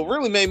 because what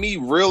really made me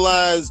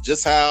realize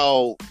just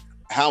how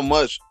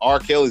much R.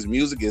 Kelly's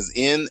music is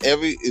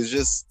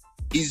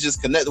he's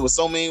just connected with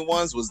so many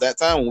ones was that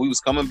time when we was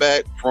coming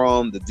back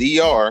from the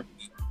DR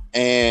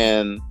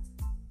and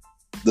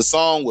the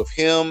song with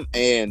him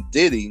and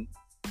Diddy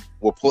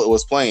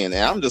was playing,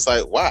 and I'm just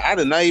like, wow, I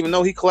did not even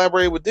know he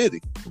collaborated with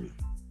Diddy.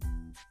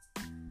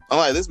 I'm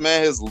like, this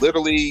man has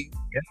literally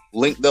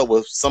linked up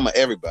with some of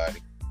everybody.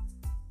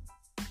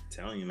 I'm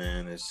telling you,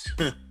 man, it's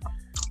that's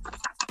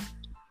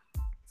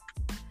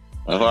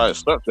why it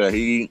sucks that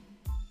he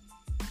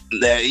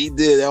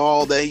did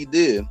all that he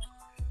did.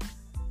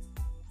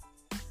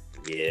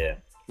 Yeah.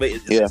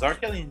 Wait, is R.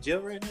 Kelly in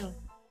jail right now?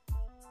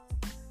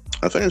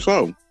 I think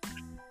so.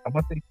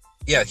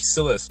 Yeah, he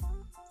still is.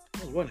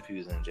 I was wondering if he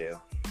was in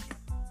jail.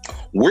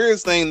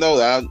 Weirdest thing though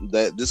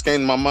that just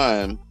came to my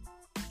mind.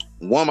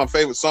 One of my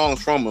favorite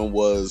songs from him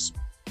was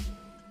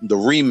the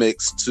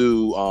remix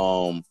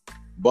to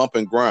Bump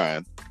and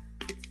Grind.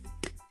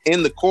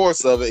 In the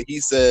chorus of it,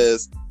 he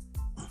says,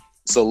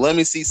 "So let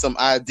me see some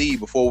ID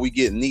before we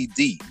get knee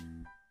deep."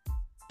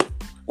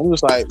 I'm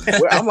just like,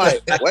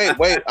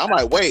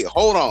 wait,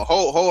 hold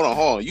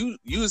on.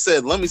 You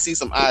said let me see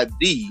some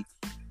ID,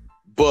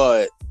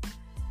 but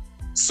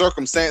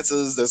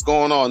circumstances that's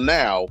going on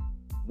now,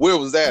 where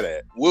was that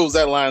at? Where was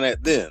that line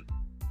at then?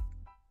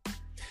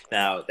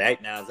 Now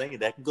Zangy,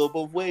 that can go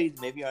both ways.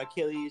 Maybe R.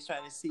 Kelly is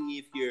trying to see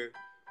if you're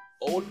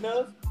old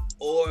enough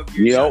or if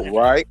you're young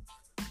enough.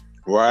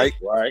 Right.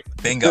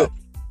 Bingo.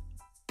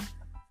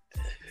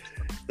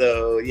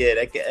 So yeah,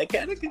 that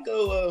kind of can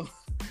go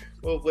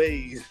both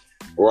ways.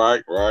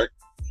 Right.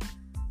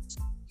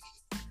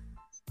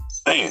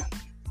 Man.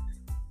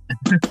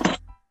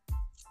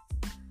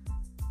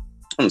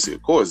 Let me see.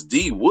 Of course,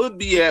 D would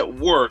be at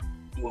work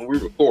when we're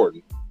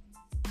recording.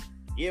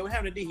 Yeah, what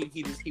happened to D?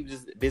 He was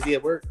just busy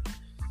at work.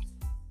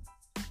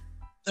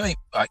 I mean,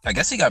 I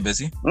guess he got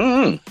busy.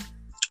 Mm-hmm.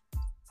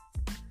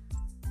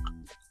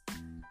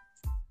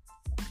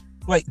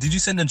 Wait, did you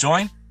send the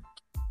join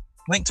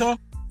link to him?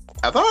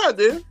 I thought I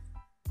did.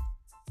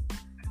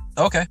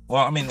 Okay.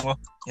 Well,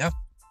 yeah.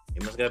 He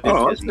must have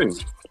got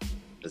busy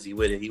because he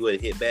would have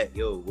hit back.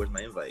 Yo, where's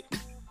my invite?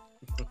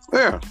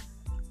 Yeah.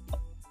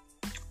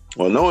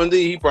 Well, no,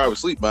 indeed, he probably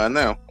sleep by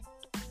now.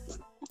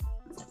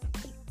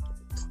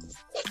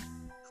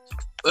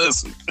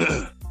 Listen.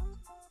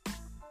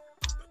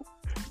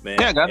 Man,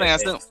 I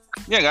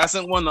think I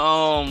sent one to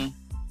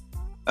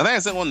I think I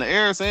sent one to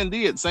Eris and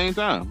D at the same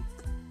time.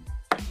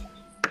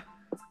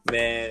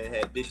 Man,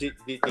 did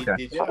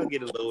y'all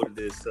get a load of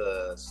this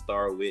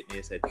star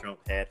witness that Trump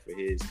had for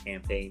his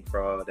campaign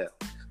fraud, that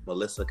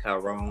Melissa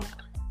Caron?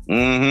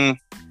 Mm-hmm.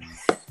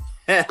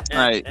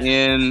 Right,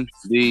 in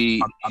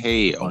the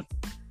hell.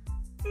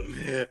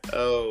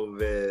 Oh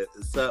man,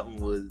 something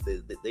was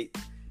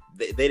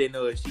they didn't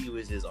know if she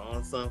was just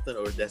on something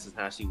or if that's just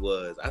how she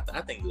was.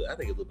 I think a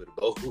little bit of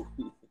both.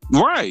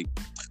 Right.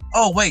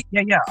 Oh wait,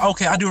 yeah.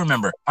 Okay, I do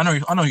remember. I know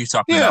who you're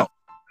talking about.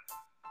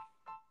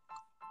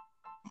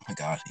 Oh my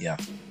god, yeah.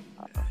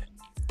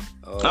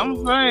 Oh,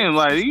 I'm saying,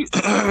 like,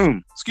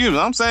 excuse me,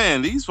 I'm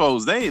saying these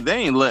folks, they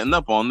ain't letting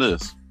up on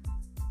this.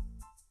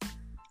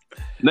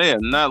 They are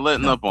not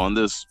letting up on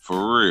this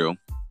for real.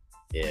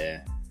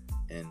 Yeah,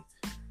 and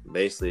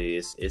basically,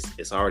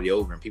 it's already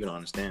over, and people don't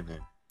understand that.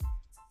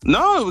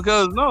 No,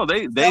 because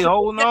they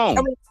holding on.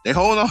 I mean, they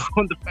holding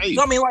on to faith.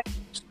 No, I mean, like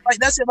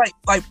that's it.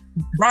 Like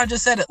Brian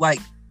just said it. Like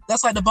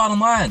that's like the bottom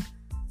line.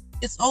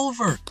 It's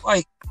over.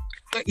 Like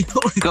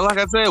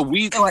I said,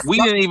 we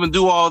didn't even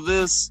do all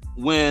this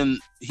when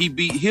he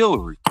beat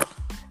Hillary.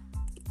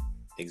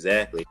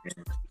 Exactly.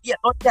 Yeah,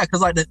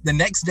 because like the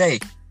next day,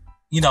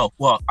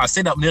 I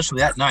stayed up initially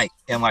that night,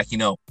 and like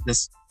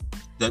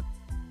the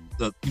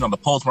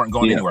polls weren't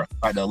going anywhere.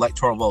 Like the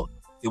electoral vote,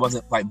 it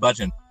wasn't like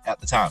budging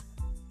at the time.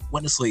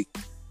 Went to sleep,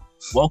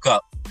 woke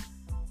up,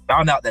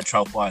 found out that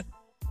Trump won,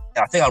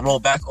 and I think I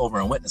rolled back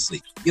over and went to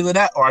sleep. Either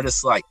that, or I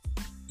just like,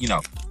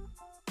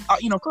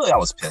 clearly I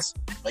was pissed,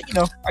 but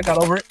I got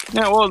over it.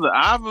 Yeah, well,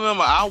 I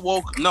remember I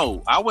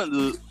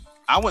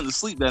went to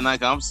sleep that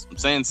night. I'm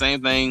saying the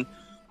same thing.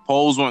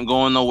 Polls weren't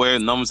going nowhere.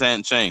 Numbers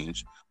hadn't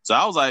changed. So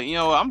I was like,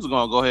 I'm just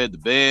gonna go ahead to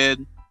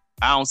bed.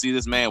 I don't see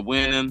this man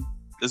winning.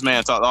 This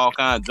man talked all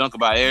kind of junk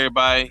about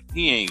everybody.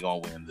 He ain't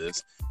gonna win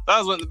this. So I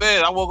just went to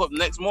bed. I woke up the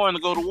next morning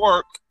to go to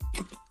work.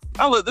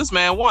 I looked, this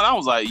man won. I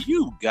was like,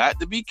 you got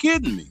to be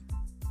kidding me.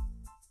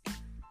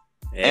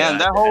 Yeah,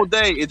 and that whole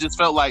day, it just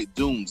felt like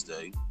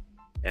doomsday.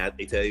 And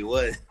I tell you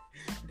what,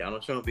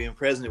 Donald Trump being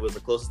president was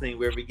the closest thing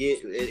we ever get.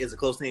 It's the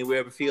closest thing we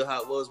ever feel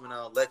how it was when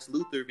Lex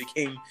Luthor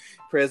became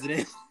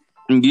president.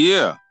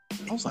 Yeah.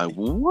 I was like,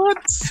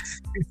 what?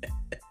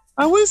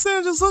 Are we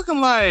saying just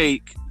looking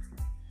like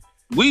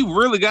we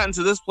really got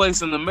into this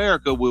place in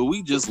America where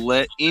we just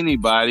let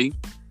anybody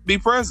be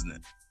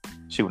president?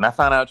 Shoot, when I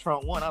found out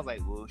Trump won, I was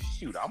like, well,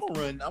 shoot, I'm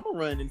gonna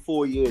run in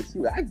 4 years.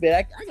 Shoot, I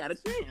bet I got a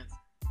chance.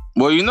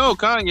 Well,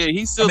 Kanye,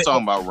 he's still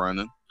talking about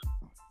running.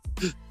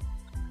 The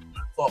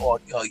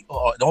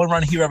only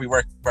run he ever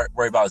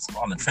worry about is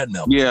on the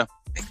treadmill. Yeah,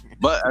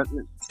 but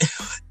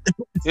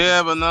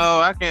but no,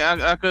 I can't.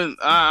 I couldn't.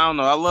 I don't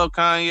know. I love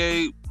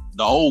Kanye,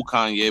 the old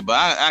Kanye, but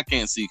I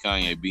can't see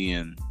Kanye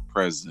being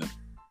president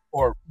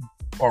or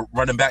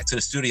running back to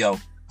the studio.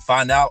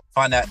 Find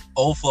that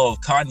old flow of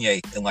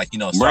Kanye and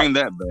bring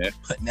that back,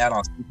 putting that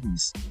on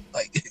CDs.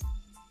 Like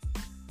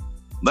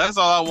that's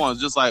all I want.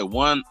 Is just like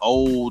one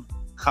old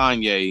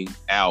Kanye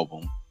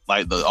album,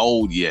 like the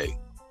old Ye.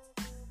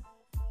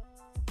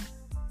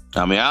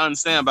 I mean, I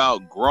understand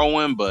about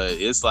growing, but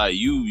it's like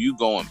you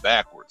going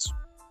backwards.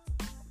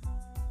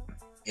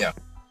 Yeah.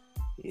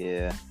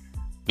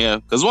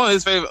 Because one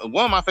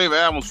of my favorite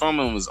albums from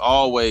him was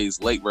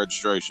always Late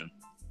Registration.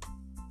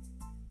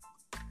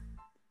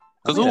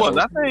 Because who was?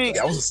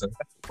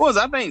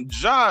 I think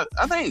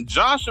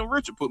Josh and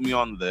Richard put me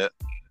on to that.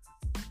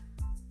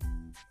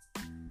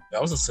 I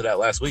was listening to that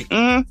last week.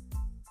 Mm-hmm.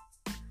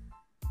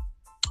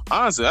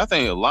 Honestly, I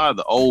think a lot of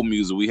the old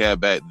music we had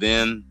back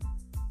then,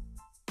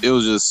 it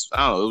was just,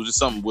 I don't know, it was just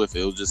something with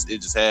it. It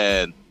just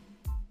had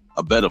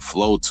a better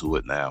flow to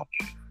it now.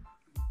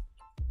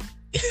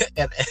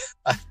 And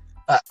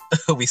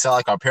we sound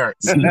like our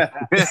parents. That's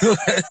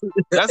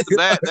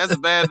the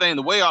bad thing.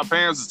 The way our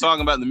parents was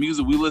talking about the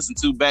music we listened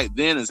to back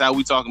then is how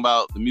we talking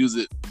about the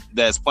music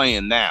that's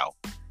playing now.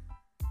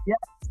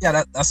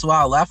 Yeah, that's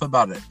why I laugh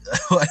about it.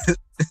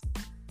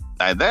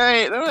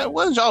 Like,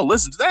 what did y'all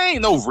listen to? That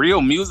ain't no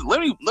real music.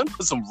 Let me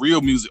put some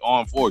real music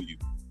on for you.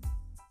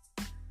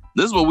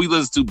 This is what we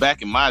listened to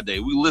back in my day.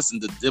 We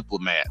listened to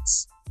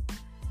Diplomats.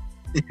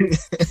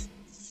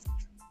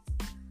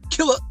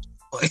 Killer.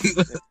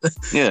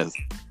 Yes.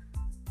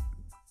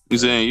 You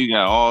saying you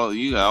got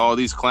all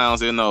these clowns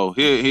there? No,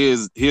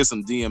 here's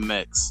some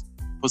DMX.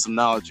 Put some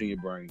knowledge in your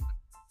brain.